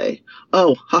suck today?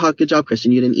 Oh, haha, good job,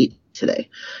 Christian. You didn't eat today,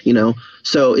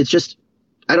 So it's just,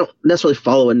 I don't necessarily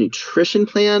follow a nutrition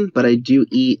plan, but I do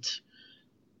eat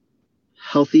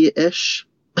healthy-ish,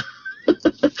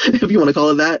 if you want to call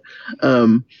it that.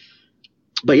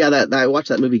 But yeah, that I watched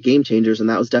that movie Game Changers, and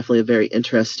that was definitely a very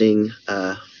interesting,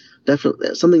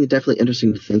 something definitely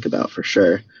interesting to think about for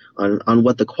sure on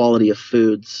what the quality of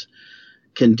foods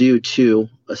can do to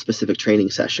a specific training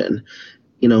session,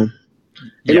 And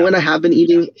when I have been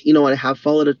eating, when I have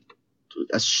followed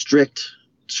a strict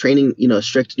training, a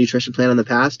strict nutrition plan in the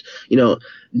past,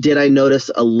 did I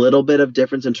notice a little bit of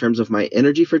difference in terms of my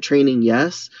energy for training?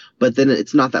 Yes. But then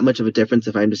it's not that much of a difference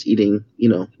if I'm just eating,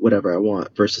 whatever I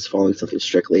want versus following something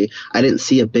strictly. I didn't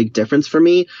see a big difference for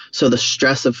me. So the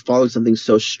stress of following something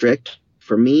so strict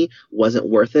for me wasn't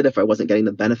worth it if I wasn't getting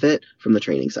the benefit from the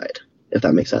training side, if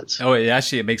that makes sense. Oh,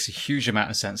 it makes a huge amount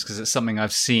of sense, because it's something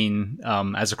I've seen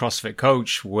as a CrossFit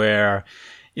coach where,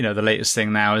 the latest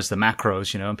thing now is the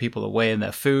macros, and people are weighing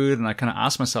their food. And I kind of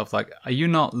ask myself, like, are you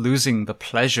not losing the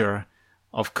pleasure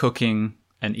of cooking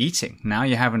and eating? Now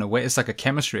you're having to weigh. It's like a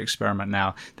chemistry experiment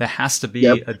now. There has to be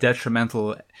a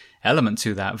detrimental element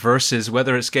to that, versus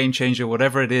whether it's Game Changer,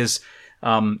 whatever it is.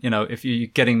 If you're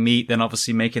getting meat, then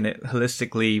obviously making it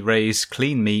holistically raised,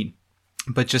 clean meat,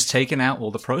 but just taking out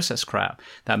all the processed crap.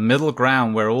 That middle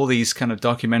ground where all these kind of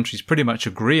documentaries pretty much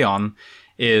agree on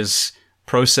is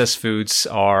processed foods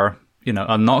are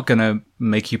not going to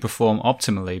make you perform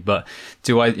optimally. But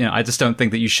I just don't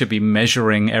think that you should be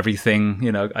measuring everything.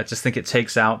 I just think it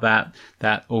takes out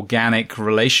that organic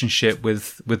relationship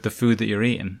with the food that you're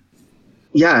eating.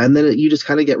 Yeah. And then you just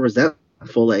kind of get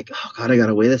resentful, like, oh God, I got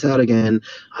to weigh this out again.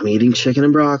 I'm eating chicken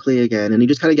and broccoli again. And you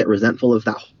just kind of get resentful of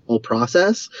that whole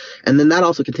process. And then that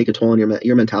also can take a toll on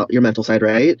your mental side.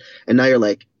 Right. And now you're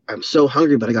like, I'm so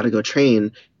hungry, but I got to go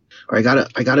train. Or I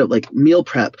gotta like meal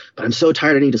prep, but I'm so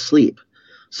tired I need to sleep.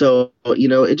 So,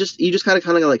 you just gotta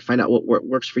kind of like find out what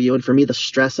works for you. And for me, the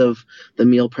stress of the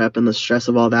meal prep and the stress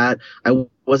of all that, I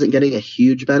wasn't getting a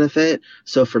huge benefit.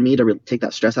 So for me to take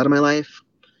that stress out of my life,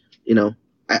 you know,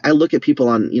 I look at people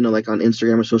on, like on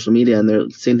Instagram or social media, and they're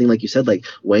the same thing like you said, like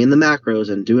weighing the macros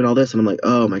and doing all this, and I'm like,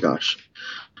 oh my gosh,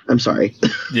 I'm sorry.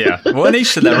 Yeah, well,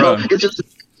 each to their own. It's just,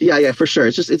 yeah, for sure.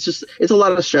 It's a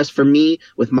lot of stress for me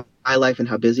with my life and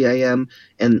how busy I am,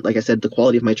 and like I said, the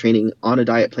quality of my training on a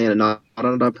diet plan and not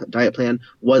on a diet plan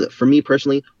was, for me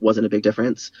personally, wasn't a big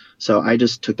difference. So I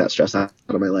just took that stress out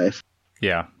of my life.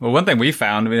 Yeah. Well, one thing we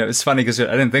found, I mean, it's funny because I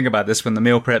didn't think about this when the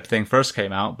meal prep thing first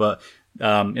came out, but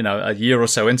a year or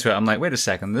so into it, I'm like, wait a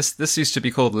second, this used to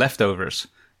be called leftovers,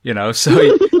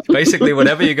 so basically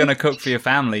whatever you're going to cook for your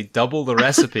family, double the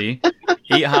recipe,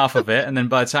 eat half of it. And then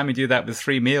by the time you do that with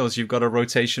 3 meals, you've got a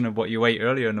rotation of what you ate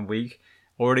earlier in the week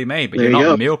already made, but you're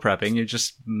not meal prepping. You're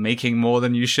just making more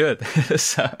than you should.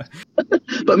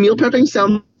 But meal prepping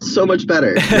sounds so much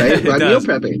better, right? By meal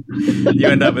prepping. You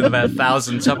end up with about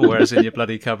 1,000 Tupperwares in your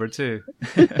bloody cupboard too.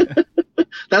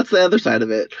 That's the other side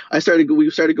of it. We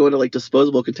started going to like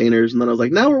disposable containers, and then I was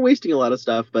like, now we're wasting a lot of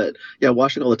stuff. But yeah,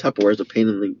 washing all the Tupperware is a pain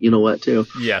in the you-know-what too.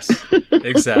 Yes,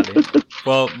 exactly.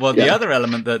 Well, the other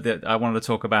element that I wanted to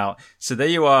talk about. So there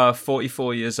you are,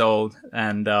 44 years old,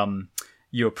 and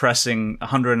you're pressing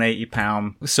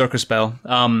 180-pound circus bell.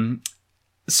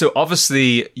 So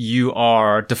obviously you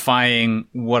are defying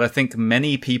what I think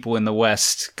many people in the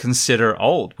West consider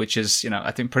old, which is,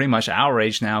 I think pretty much our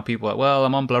age now. People are like, well,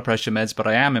 I'm on blood pressure meds, but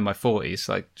I am in my 40s.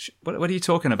 Like, what are you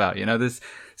talking about?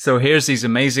 So here's these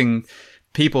amazing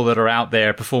people that are out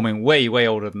there performing way, way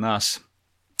older than us.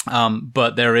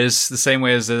 But there is, the same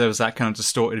way as there was that kind of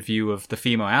distorted view of the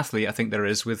female athlete, I think there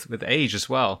is with age as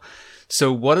well.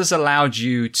 So what has allowed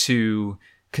you to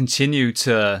continue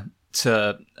to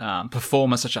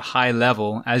perform at such a high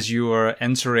level as you are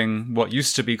entering what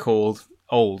used to be called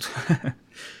old?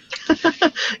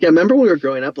 Yeah, remember when we were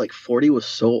growing up, like 40 was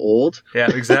so old? Yeah,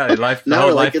 exactly. The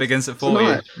whole life begins at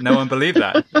 40. No one believed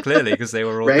that, clearly, because they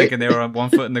were all thinking they were on 1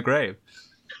 foot in the grave.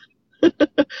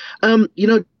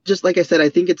 Just like I said, I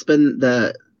think it's been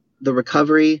the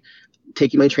recovery,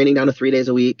 taking my training down to 3 days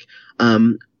a week,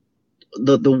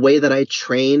 the way that I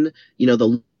train,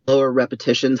 the lower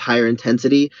repetitions, higher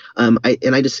intensity. I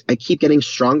keep getting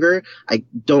stronger. I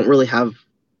don't really have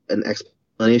an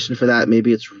explanation for that.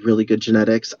 Maybe it's really good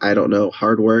genetics. I don't know.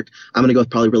 Hard work. I'm going to go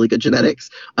with probably really good genetics.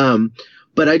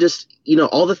 But I just,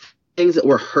 all the things that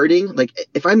were hurting, like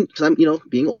because I'm,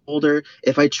 being older,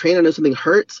 if I train, I know something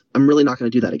hurts, I'm really not going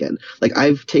to do that again. Like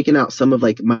I've taken out some of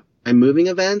like my moving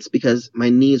events because my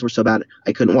knees were so bad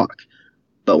I couldn't walk.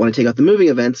 But when I take out the moving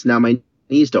events, now my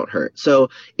knees don't hurt. So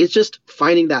it's just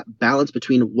finding that balance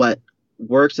between what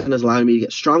works and is allowing me to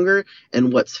get stronger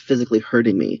and what's physically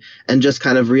hurting me, and just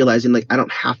kind of realizing like I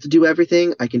don't have to do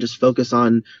everything. I can just focus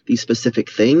on these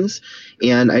specific things,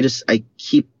 and I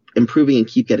keep improving and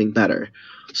keep getting better.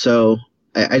 So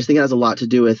I just think it has a lot to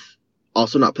do with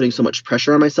also not putting so much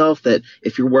pressure on myself, that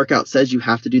if your workout says you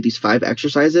have to do these 5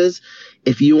 exercises,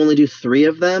 if you only do 3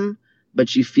 of them,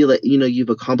 but you feel that, you've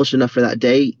accomplished enough for that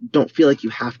day, don't feel like you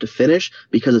have to finish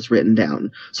because it's written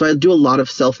down. So I do a lot of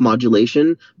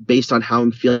self-modulation based on how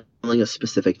I'm feeling a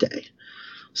specific day.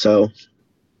 So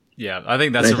yeah, I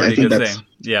think that's a really good thing.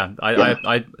 Yeah,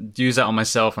 I use that on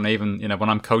myself, and even, when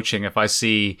I'm coaching, if I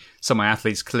see some of my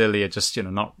athletes clearly are just,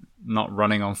 not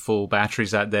running on full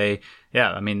batteries that day,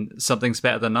 yeah, I mean, something's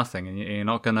better than nothing, and you're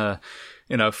not gonna,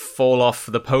 fall off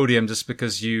the podium just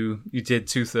because you did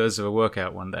 2/3 of a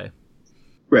workout one day.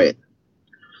 Right.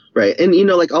 And,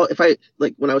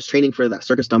 when I was training for that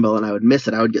circus dumbbell and I would miss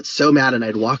it, I would get so mad and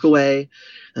I'd walk away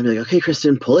and be like, okay,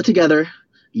 Kristen, pull it together.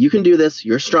 You can do this.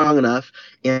 You're strong enough.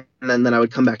 And then I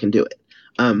would come back and do it.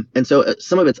 And so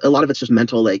a lot of it's just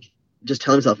mental, like just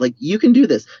telling myself, like, you can do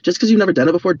this. Just because you've never done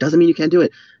it before doesn't mean you can't do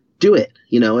it. Do it,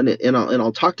 and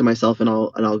I'll talk to myself and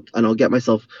I'll get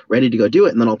myself ready to go do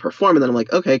it. And then I'll perform. And then I'm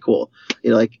like, okay, cool.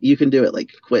 Like, you can do it.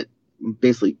 Like, quit,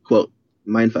 basically, quote,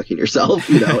 mind fucking yourself,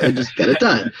 and just get it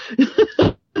done.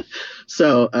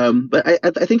 So, but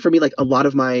I think for me, like a lot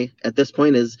of my, at this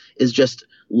point is just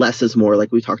less is more,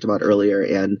 like we talked about earlier.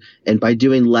 And by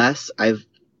doing less, I've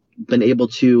been able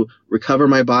to recover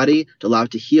my body, to allow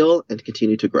it to heal and to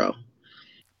continue to grow.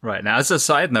 Right. Now, as a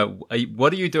side note,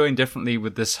 what are you doing differently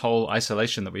with this whole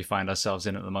isolation that we find ourselves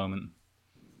in at the moment?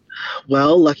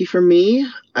 Well, lucky for me,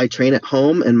 I train at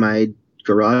home and my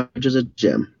garage is a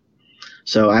gym.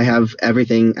 So I have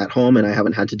everything at home and I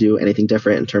haven't had to do anything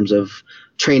different in terms of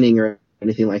training or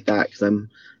anything like that, because I'm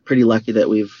pretty lucky that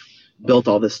we've built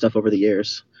all this stuff over the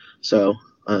years. So,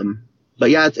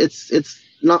 but yeah, it's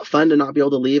not fun to not be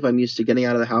able to leave. I'm used to getting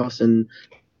out of the house and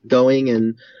going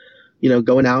and,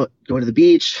 going out, going to the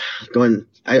beach,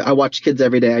 I watch kids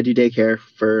every day. I do daycare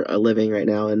for a living right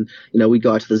now. And, we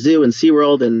go out to the zoo and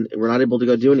SeaWorld, and we're not able to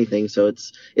go do anything. So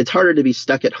it's harder to be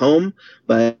stuck at home,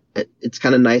 but it's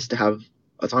kind of nice to have,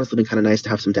 it's honestly been kind of nice to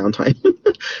have some downtime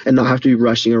and not have to be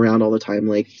rushing around all the time,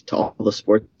 like to all the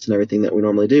sports and everything that we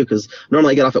normally do. Cause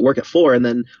normally I get off at work at 4 and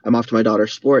then I'm off to my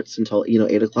daughter's sports until,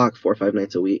 8 o'clock, 4 or 5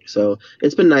 nights a week. So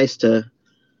it's been nice to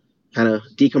kind of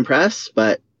decompress,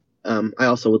 but I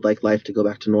also would like life to go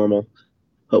back to normal,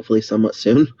 hopefully somewhat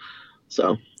soon.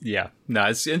 So yeah, no,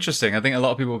 it's interesting. I think a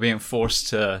lot of people are being forced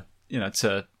to,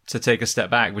 to take a step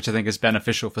back, which I think is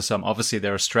beneficial for some. Obviously,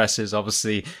 there are stresses.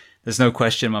 Obviously, there's no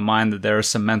question in my mind that there are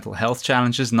some mental health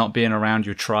challenges not being around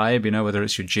your tribe, whether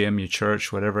it's your gym, your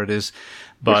church, whatever it is.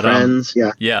 But your friends,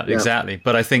 yeah, exactly.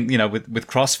 But I think, with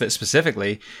CrossFit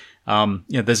specifically,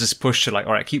 there's this push to like,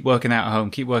 all right, keep working out at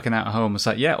home, keep working out at home. It's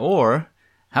like, yeah, or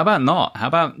how about not? How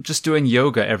about just doing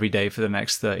yoga every day for the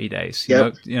next 30 days?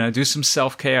 Do some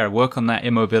self-care, work on that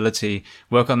immobility,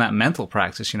 work on that mental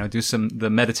practice, do the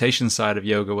meditation side of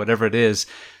yoga, whatever it is,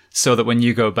 so that when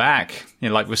you go back,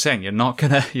 like we're saying, you're not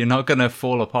gonna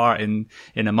fall apart in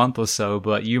a month or so,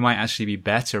 but you might actually be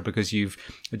better because you've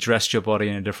addressed your body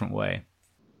in a different way.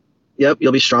 Yep.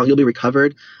 You'll be strong. You'll be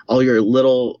recovered. All your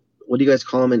little, what do you guys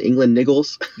call them in England?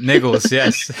 Niggles? Niggles,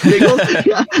 yes. Niggles,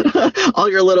 yeah. All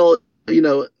your little,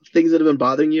 things that have been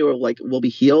bothering you will be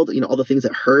healed. All the things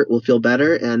that hurt will feel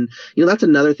better. And, that's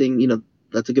another thing,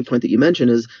 that's a good point that you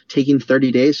mentioned, is taking 30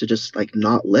 days to just like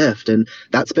not lift. And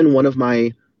that's been one of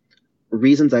my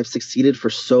reasons I've succeeded for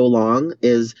so long,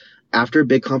 is after a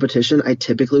big competition, I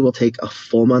typically will take a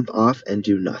full month off and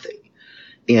do nothing.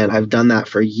 And I've done that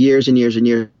for years and years and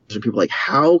years. And people are like,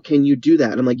 how can you do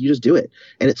that? And I'm like, you just do it.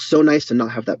 And it's so nice to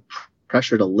not have that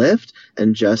pressure to lift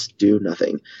and just do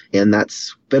nothing. And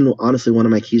that's been honestly one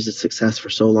of my keys to success for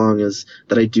so long, is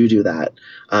that I do that.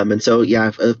 And so, yeah,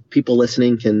 if people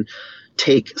listening can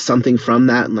take something from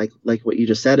that, and like what you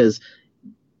just said, is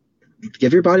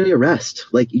give your body a rest.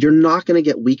 Like, you're not going to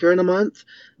get weaker in a month.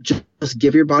 Just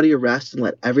give your body a rest and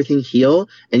let everything heal,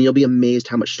 and you'll be amazed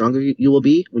how much stronger you will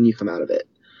be when you come out of it.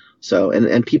 So,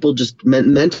 and people just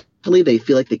mentally, they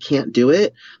feel like they can't do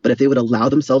it, but if they would allow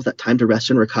themselves that time to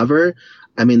rest and recover,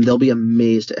 I mean, they'll be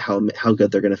amazed at how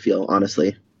good they're going to feel,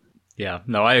 honestly. Yeah,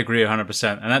 no, I agree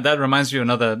 100%. And that reminds me of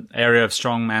another area of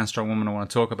strong man, strong woman I want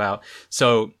to talk about.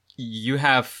 So you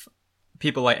have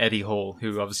people like Eddie Hall,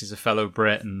 who obviously is a fellow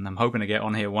Brit, and I'm hoping to get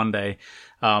on here one day.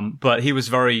 But he was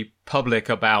very public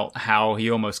about how he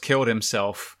almost killed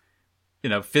himself,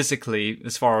 physically,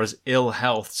 as far as ill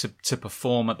health to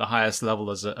perform at the highest level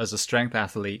as a strength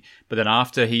athlete. But then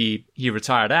after he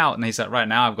retired out, and he's like, right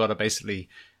now I've got to basically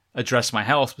address my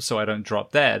health so I don't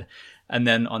drop dead. And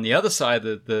then on the other side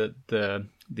of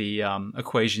the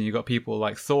equation, you got people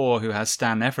like Thor, who has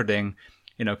Stan Efferding,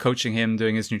 coaching him,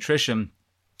 doing his nutrition,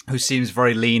 who seems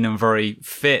very lean and very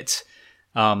fit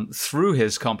through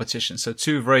his competition. So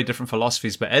two very different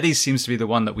philosophies, but Eddie seems to be the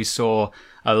one that we saw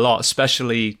a lot,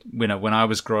 especially, when I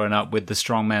was growing up with the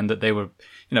strong men, that they were,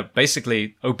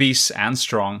 basically obese and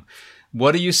strong.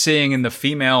 What are you seeing in the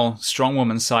female strong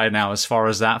woman side now, as far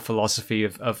as that philosophy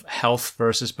of health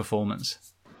versus performance?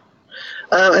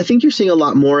 I think you're seeing a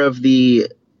lot more of the,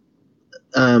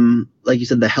 like you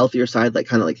said, the healthier side, like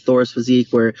kind of like Thor's physique,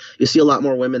 where you see a lot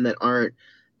more women that aren't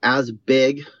as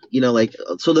big,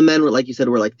 so the men were, like you said,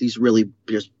 were like these really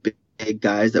just big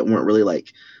guys that weren't really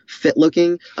like fit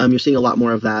looking. You're seeing a lot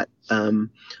more of that. On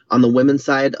the women's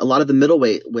side, a lot of the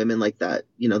middleweight women like that,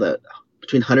 the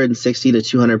between 160 to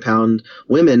 200 pound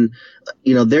women,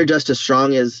 they're just as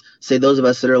strong as, say, those of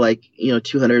us that are like,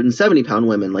 270 pound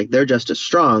women. Like, they're just as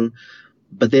strong,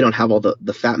 but they don't have all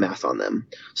the fat mass on them.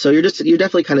 So you're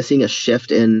definitely kind of seeing a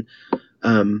shift in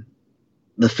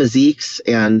the physiques,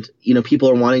 and people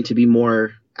are wanting to be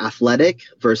more athletic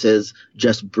versus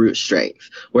just brute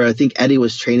strength, where I think Eddie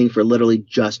was training for literally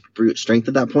just brute strength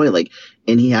at that point,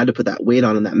 and he had to put that weight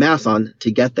on and that mass on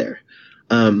to get there.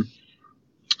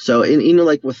 So,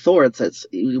 like with Thor, it's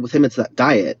with him, it's that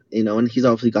diet, and he's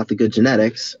obviously got the good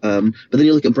genetics. But then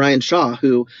you look at Brian Shaw,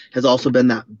 who has also been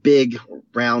that big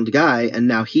round guy, and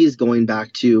now he's going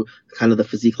back to kind of the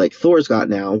physique like Thor's got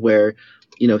now, where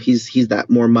he's that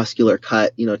more muscular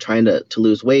cut, trying to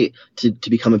lose weight to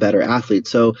become a better athlete.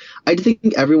 So I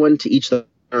think everyone, to each their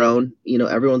own,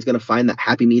 everyone's going to find that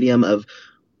happy medium of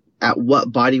at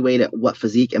what body weight, at what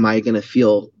physique am I going to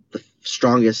feel the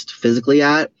strongest physically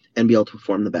at and be able to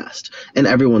perform the best. And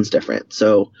everyone's different.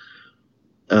 So,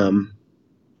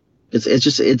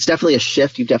 It's definitely a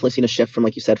shift. You've definitely seen a shift from,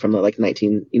 like you said, from the like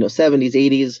 1970s,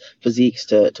 80s physiques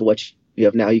to what you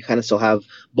have now. You kind of still have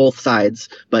both sides,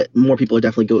 but more people are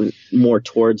definitely going more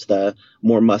towards the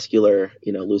more muscular,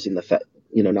 losing the fat,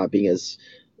 not being as,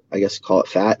 I guess, call it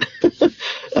fat,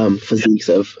 physiques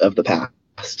of the past.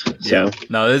 So. Yeah,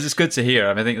 no, this is good to hear.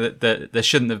 I mean, I think that there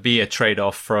shouldn't be a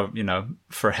trade-off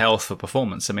for health or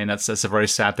performance. I mean, that's a very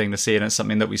sad thing to see, and it's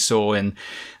something that we saw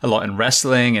a lot in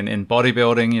wrestling and in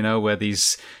bodybuilding. Where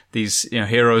these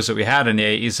heroes that we had in the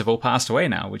 80s have all passed away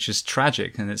now, which is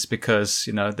tragic. And it's because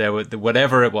there were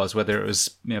whatever it was, whether it was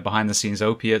behind the scenes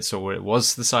opiates or it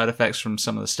was the side effects from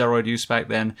some of the steroid use back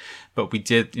then. But we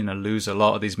did lose a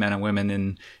lot of these men and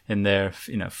women in their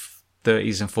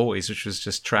 30s and 40s, which was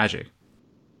just tragic.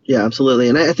 Yeah, absolutely.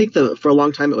 And I think for a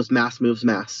long time it was mass moves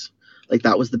mass. Like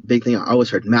that was the big thing I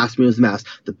always heard, mass moves mass.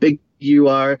 The bigger you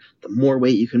are, the more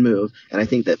weight you can move. And I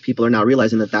think that people are now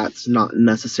realizing that that's not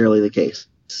necessarily the case.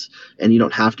 And you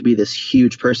don't have to be this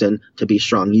huge person to be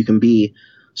strong. You can be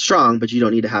strong, but you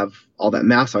don't need to have all that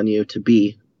mass on you to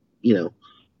be, to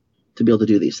be able to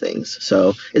do these things.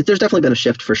 So there's definitely been a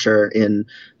shift for sure in,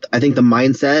 I think, the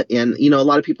mindset. And, a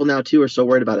lot of people now too are so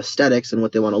worried about aesthetics and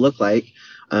what they want to look like.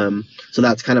 So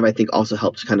that's kind of, I think, also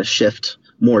helped kind of shift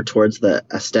more towards the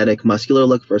aesthetic muscular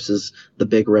look versus the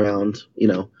big round,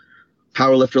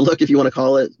 power lifter look, if you want to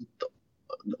call it,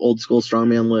 the old school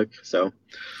strongman look. So.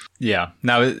 Yeah.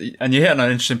 Now, and you hit on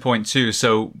an interesting point too.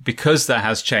 So because that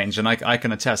has changed, and I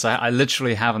can attest, I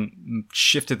literally haven't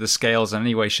shifted the scales in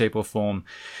any way, shape or form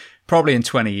probably in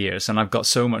 20 years, and I've got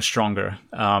so much stronger.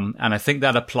 And I think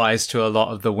that applies to a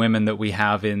lot of the women that we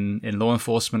have in law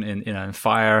enforcement, in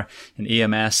fire, in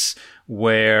EMS,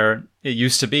 where it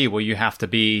used to be where you have to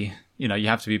be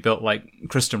built like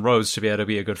Kristen Rhodes to be able to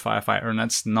be a good firefighter. And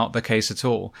that's not the case at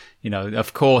all.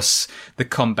 Of course, the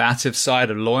combative side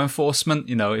of law enforcement,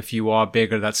 if you are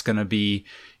bigger, that's going to be,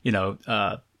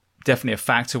 definitely a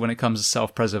factor when it comes to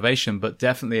self-preservation. But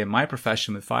definitely in my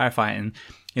profession with firefighting,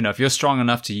 if you're strong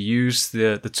enough to use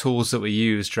the tools that we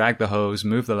use, drag the hose,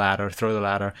 move the ladder, throw the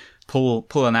ladder, pull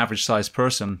an average sized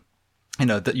person,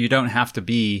 that you don't have to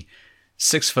be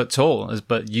 6 foot tall,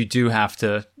 but you do have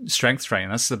to strength train.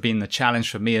 That's been the challenge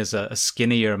for me as a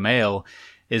skinnier male,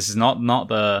 is not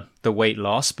the weight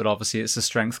loss, but obviously it's the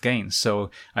strength gain. So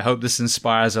I hope this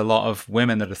inspires a lot of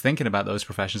women that are thinking about those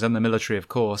professions, and the military, of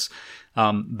course,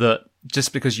 that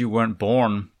just because you weren't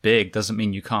born big doesn't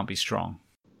mean you can't be strong.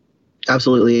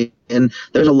 Absolutely. And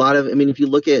there's a lot of, if you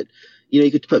look at, you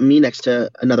could put me next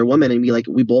to another woman and be like,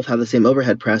 we both have the same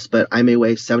overhead press, but I may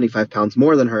weigh 75 pounds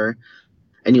more than her.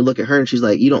 And you look at her and she's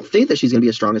like, you don't think that she's going to be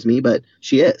as strong as me, but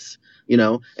she is,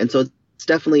 And so it's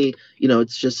definitely,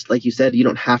 it's just like you said, you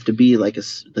don't have to be like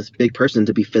this big person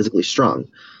to be physically strong.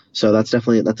 So that's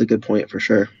a good point for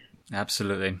sure.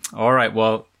 Absolutely. All right.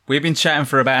 Well, we've been chatting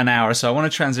for about an hour, so I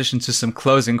want to transition to some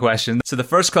closing questions. So the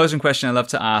first closing question I love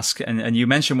to ask, and you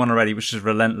mentioned one already, which is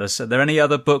Relentless. Are there any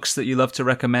other books that you love to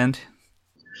recommend?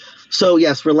 So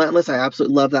yes, Relentless. I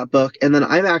absolutely love that book. And then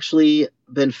I've actually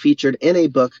been featured in a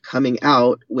book coming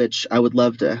out, which I would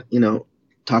love to,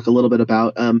 talk a little bit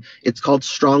about. It's called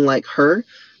Strong Like Her.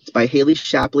 It's by Haley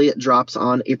Shapley. It drops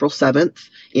on April 7th.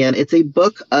 And it's a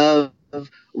book of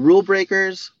rule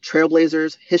breakers,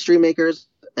 trailblazers, history makers,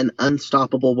 and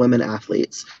unstoppable women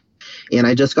athletes. And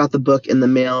I just got the book in the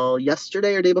mail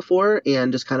yesterday or day before,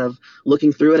 and just kind of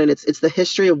looking through it. And it's the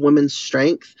history of women's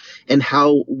strength and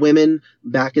how women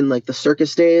back in like the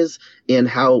circus days, and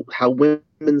how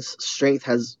women's strength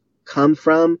has come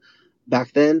from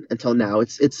back then until now.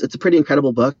 It's a pretty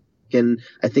incredible book. And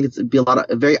I think it'd be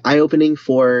very eye-opening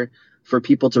for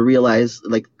people to realize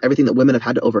like everything that women have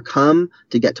had to overcome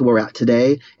to get to where we're at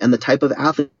today, and the type of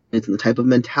athletes and the type of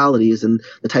mentalities and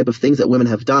the type of things that women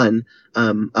have done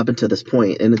up until this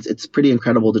point. And it's pretty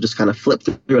incredible to just kind of flip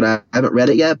through it. I haven't read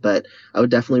it yet, but I would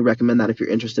definitely recommend that if you're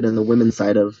interested in the women's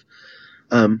side of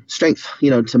strength,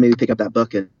 to maybe pick up that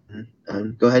book and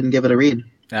go ahead and give it a read.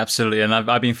 Absolutely. And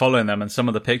I've been following them, and some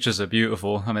of the pictures are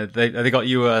beautiful. I mean, they got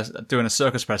you doing a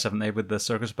circus press, haven't they, with the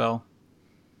circus bell?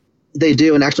 They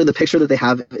do, and actually the picture that they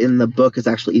have in the book is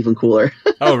actually even cooler.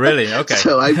 Oh, really? Okay.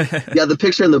 So the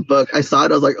picture in the book, I saw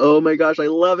it, I was like, oh my gosh, I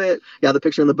love it. Yeah, the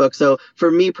picture in the book. So for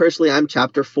me personally, I'm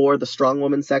chapter 4, the strong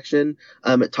woman section.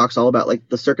 It talks all about like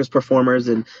the circus performers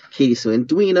and Katie Sue and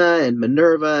Edwina and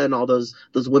Minerva and all those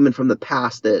women from the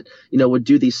past that, would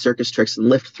do these circus tricks and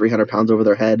lift 300 pounds over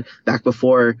their head back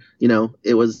before,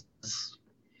 it was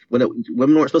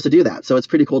women weren't supposed to do that. So it's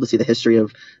pretty cool to see the history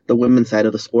of the women's side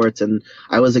of the sports. And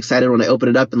I was excited when I opened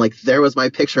it up and like, there was my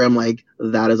picture. I'm like,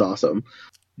 that is awesome.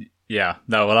 Yeah.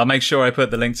 No, well, I'll make sure I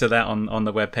put the link to that on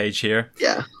the webpage here.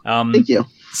 Yeah. Thank you.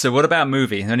 So what about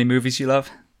movie? Any movies you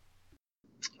love?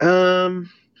 Not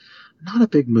a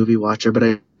big movie watcher, but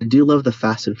I do love the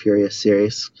Fast and Furious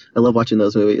series. I love watching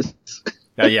those movies.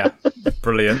 Yeah.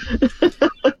 Brilliant.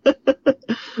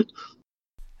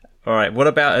 All right. What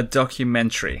about a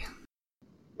documentary?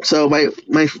 So my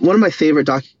one of my favorite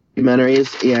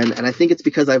documentaries, and I think it's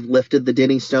because I've lifted the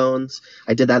Denny Stones.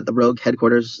 I did that at the Rogue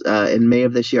headquarters in May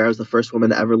of this year. I was the first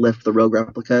woman to ever lift the Rogue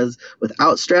replicas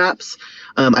without straps.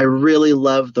 I really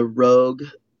love the Rogue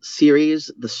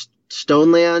series, the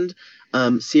Stoneland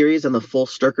series, and the Full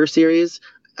Sturker series.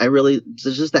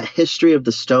 There's just that history of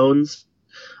the Stones,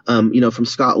 from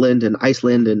Scotland and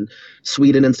Iceland and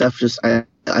Sweden and stuff.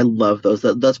 I love those.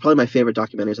 That's probably my favorite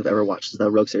documentaries I've ever watched, is the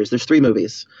Rogue series. There's 3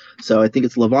 movies. So I think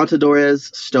it's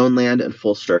Levantadores, Stoneland, and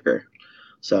Full Sturker.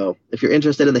 So if you're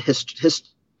interested in the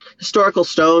historical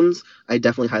Stones, I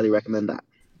definitely highly recommend that.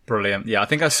 Brilliant. Yeah, I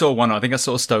think I saw one. I think I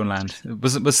saw Stoneland.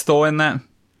 Was Thor in that?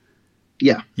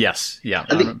 Yeah. Yes. Yeah.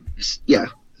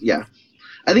 Yeah.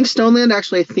 I think Stoneland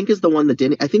actually, is the one that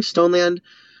Denny. I think Stoneland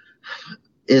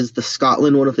is the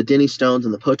Scotland one with the Denny Stones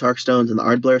and the Potarch Stones and the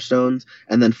Ardblair Stones,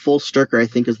 and then Full Sturker I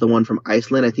think is the one from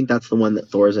Iceland. I think that's the one that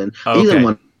Thor's in. Okay. He's in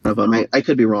one of them. I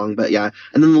could be wrong, but yeah.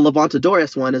 And then the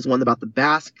Levantadores one is one about the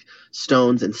Basque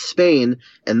Stones in Spain,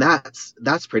 and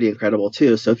that's pretty incredible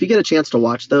too. So if you get a chance to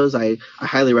watch those, I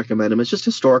highly recommend them. It's just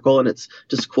historical, and it's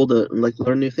just cool to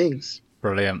learn new things.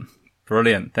 Brilliant.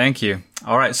 Thank you.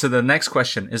 All right. So the next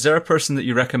question, is there a person that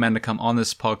you recommend to come on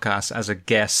this podcast as a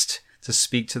guest to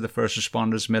speak to the first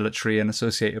responders, military, and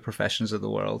associated professions of the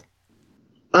world?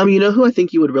 You know who I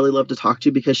think you would really love to talk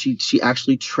to, because she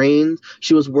actually trained.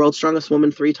 She was World's Strongest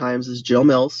Woman 3 times, is Jill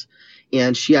Mills,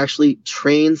 and she actually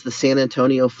trains the San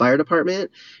Antonio Fire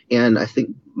Department, and I think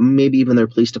maybe even their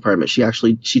police department.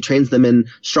 She trains them in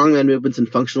strongman movements and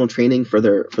functional training for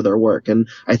their work, and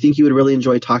I think you would really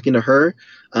enjoy talking to her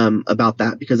about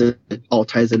that, because it all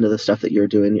ties into the stuff that you're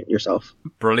doing yourself.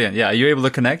 Brilliant. Yeah. Are you able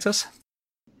to connect us?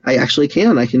 I actually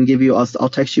can. I can give you. I'll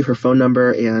text you her phone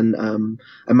number, and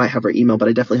I might have her email, but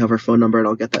I definitely have her phone number, and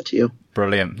I'll get that to you.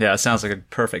 Brilliant. Yeah, it sounds like a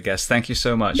perfect guest. Thank you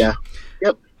so much. Yeah.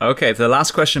 Yep. Okay. The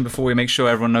last question before we make sure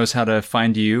everyone knows how to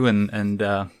find you and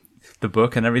the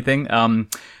book and everything.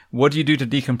 What do you do to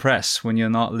decompress when you're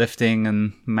not lifting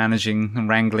and managing and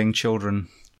wrangling children?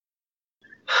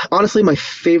 Honestly, my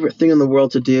favorite thing in the world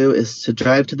to do is to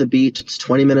drive to the beach. It's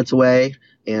 20 minutes away,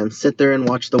 and sit there and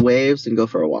watch the waves and go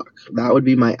for a walk. That would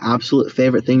be my absolute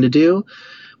favorite thing to do.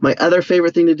 My other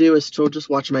favorite thing to do is to just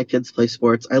watch my kids play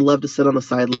sports. I love to sit on the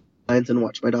sidelines and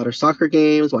watch my daughter's soccer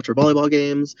games, watch her volleyball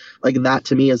games. Like, that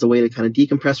to me is a way to kind of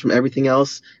decompress from everything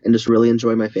else and just really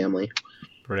enjoy my family.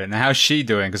 Brilliant. Now, how's she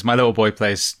doing? Because my little boy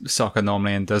plays soccer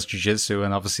normally and does jiu-jitsu,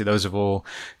 and obviously those have all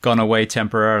gone away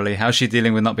temporarily. How's she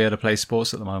dealing with not being able to play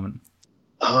sports at the moment?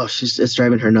 Oh, it's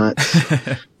driving her nuts.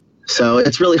 So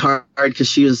it's really hard because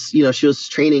she was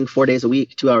training 4 days a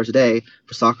week, 2 hours a day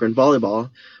for soccer and volleyball.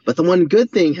 But the one good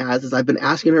thing is I've been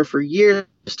asking her for years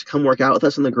to come work out with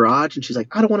us in the garage. And she's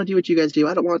like, I don't want to do what you guys do.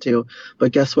 I don't want to.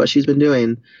 But guess what she's been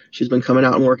doing? She's been coming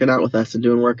out and working out with us and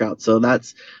doing workouts. So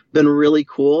that's been really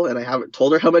cool. And I haven't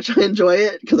told her how much I enjoy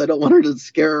it because I don't want her to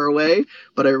scare her away.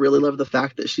 But I really love the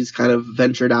fact that she's kind of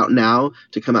ventured out now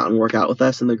to come out and work out with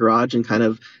us in the garage and kind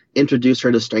of introduce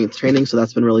her to strength training. So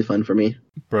that's been really fun for me.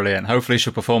 Brilliant. Hopefully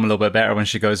she'll perform a little bit better when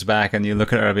she goes back and you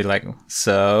look at her and be like,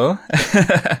 so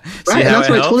right. And that's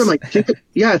what I told her.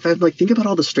 I'm like, think about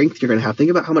all the strength you're going to have.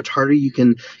 Think about how much harder you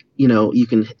can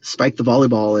spike the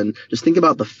volleyball, and just think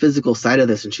about the physical side of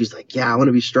this. And she's like, yeah, I want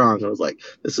to be strong. I was like,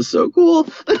 this is so cool.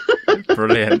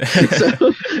 Brilliant.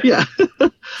 So, yeah.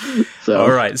 So,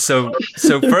 all right. So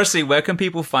firstly, where can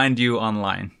people find you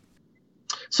online?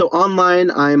 So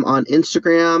online, I'm on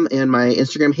Instagram, and my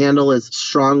Instagram handle is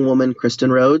Strong Woman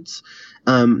Kristen Rhodes.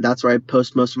 That's where I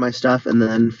post most of my stuff. And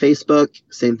then Facebook,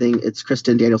 same thing. It's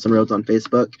Kristen Danielson Rhodes on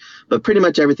Facebook, but pretty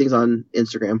much everything's on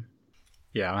Instagram.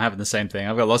 Yeah, I'm having the same thing.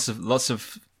 I've got lots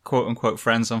of quote unquote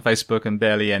friends on Facebook, and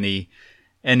barely any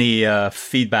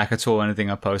feedback at all, anything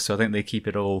I post. So I think they keep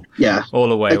it all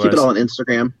away. I keep it all on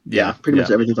Instagram. Yeah, pretty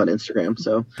much everything's on Instagram.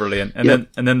 So brilliant.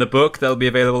 And then the book, that'll be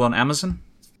available on Amazon?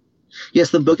 Yes,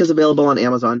 the book is available on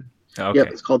Amazon. Okay. Yep,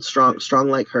 it's called Strong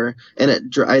Like Her,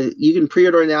 and you can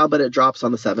pre-order now, but it drops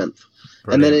on the 7th. Brilliant.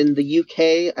 And then in the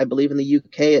UK, I believe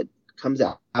it comes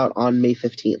out on May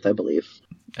 15th, I believe.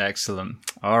 Excellent.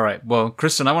 All right. Well,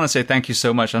 Kristen, I want to say thank you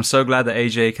so much. I'm so glad that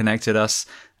AJ connected us.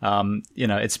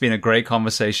 It's been a great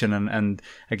conversation, and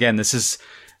again, this is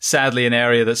sadly an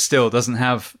area that still doesn't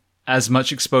have as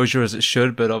much exposure as it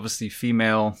should, but obviously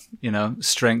female,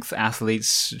 strength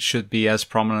athletes should be as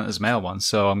prominent as male ones.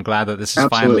 So I'm glad that this is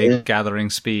finally gathering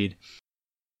speed.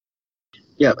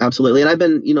 Yeah, absolutely. And I've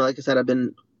been, like I said, I've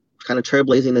been kind of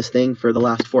trailblazing this thing for the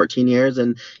last 14 years.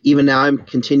 And even now I'm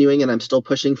continuing, and I'm still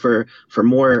pushing for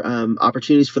more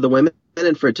opportunities for the women,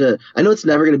 and for it to, I know it's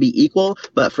never going to be equal,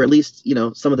 but for at least,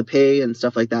 some of the pay and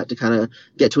stuff like that to kind of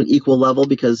get to an equal level,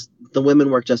 because the women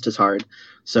work just as hard.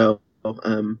 So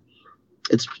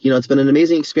it's, it's been an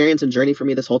amazing experience and journey for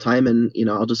me this whole time. And,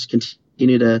 I'll just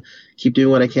continue to keep doing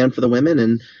what I can for the women.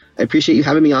 And I appreciate you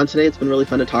having me on today. It's been really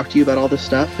fun to talk to you about all this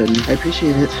stuff, and I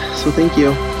appreciate it. So thank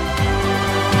you.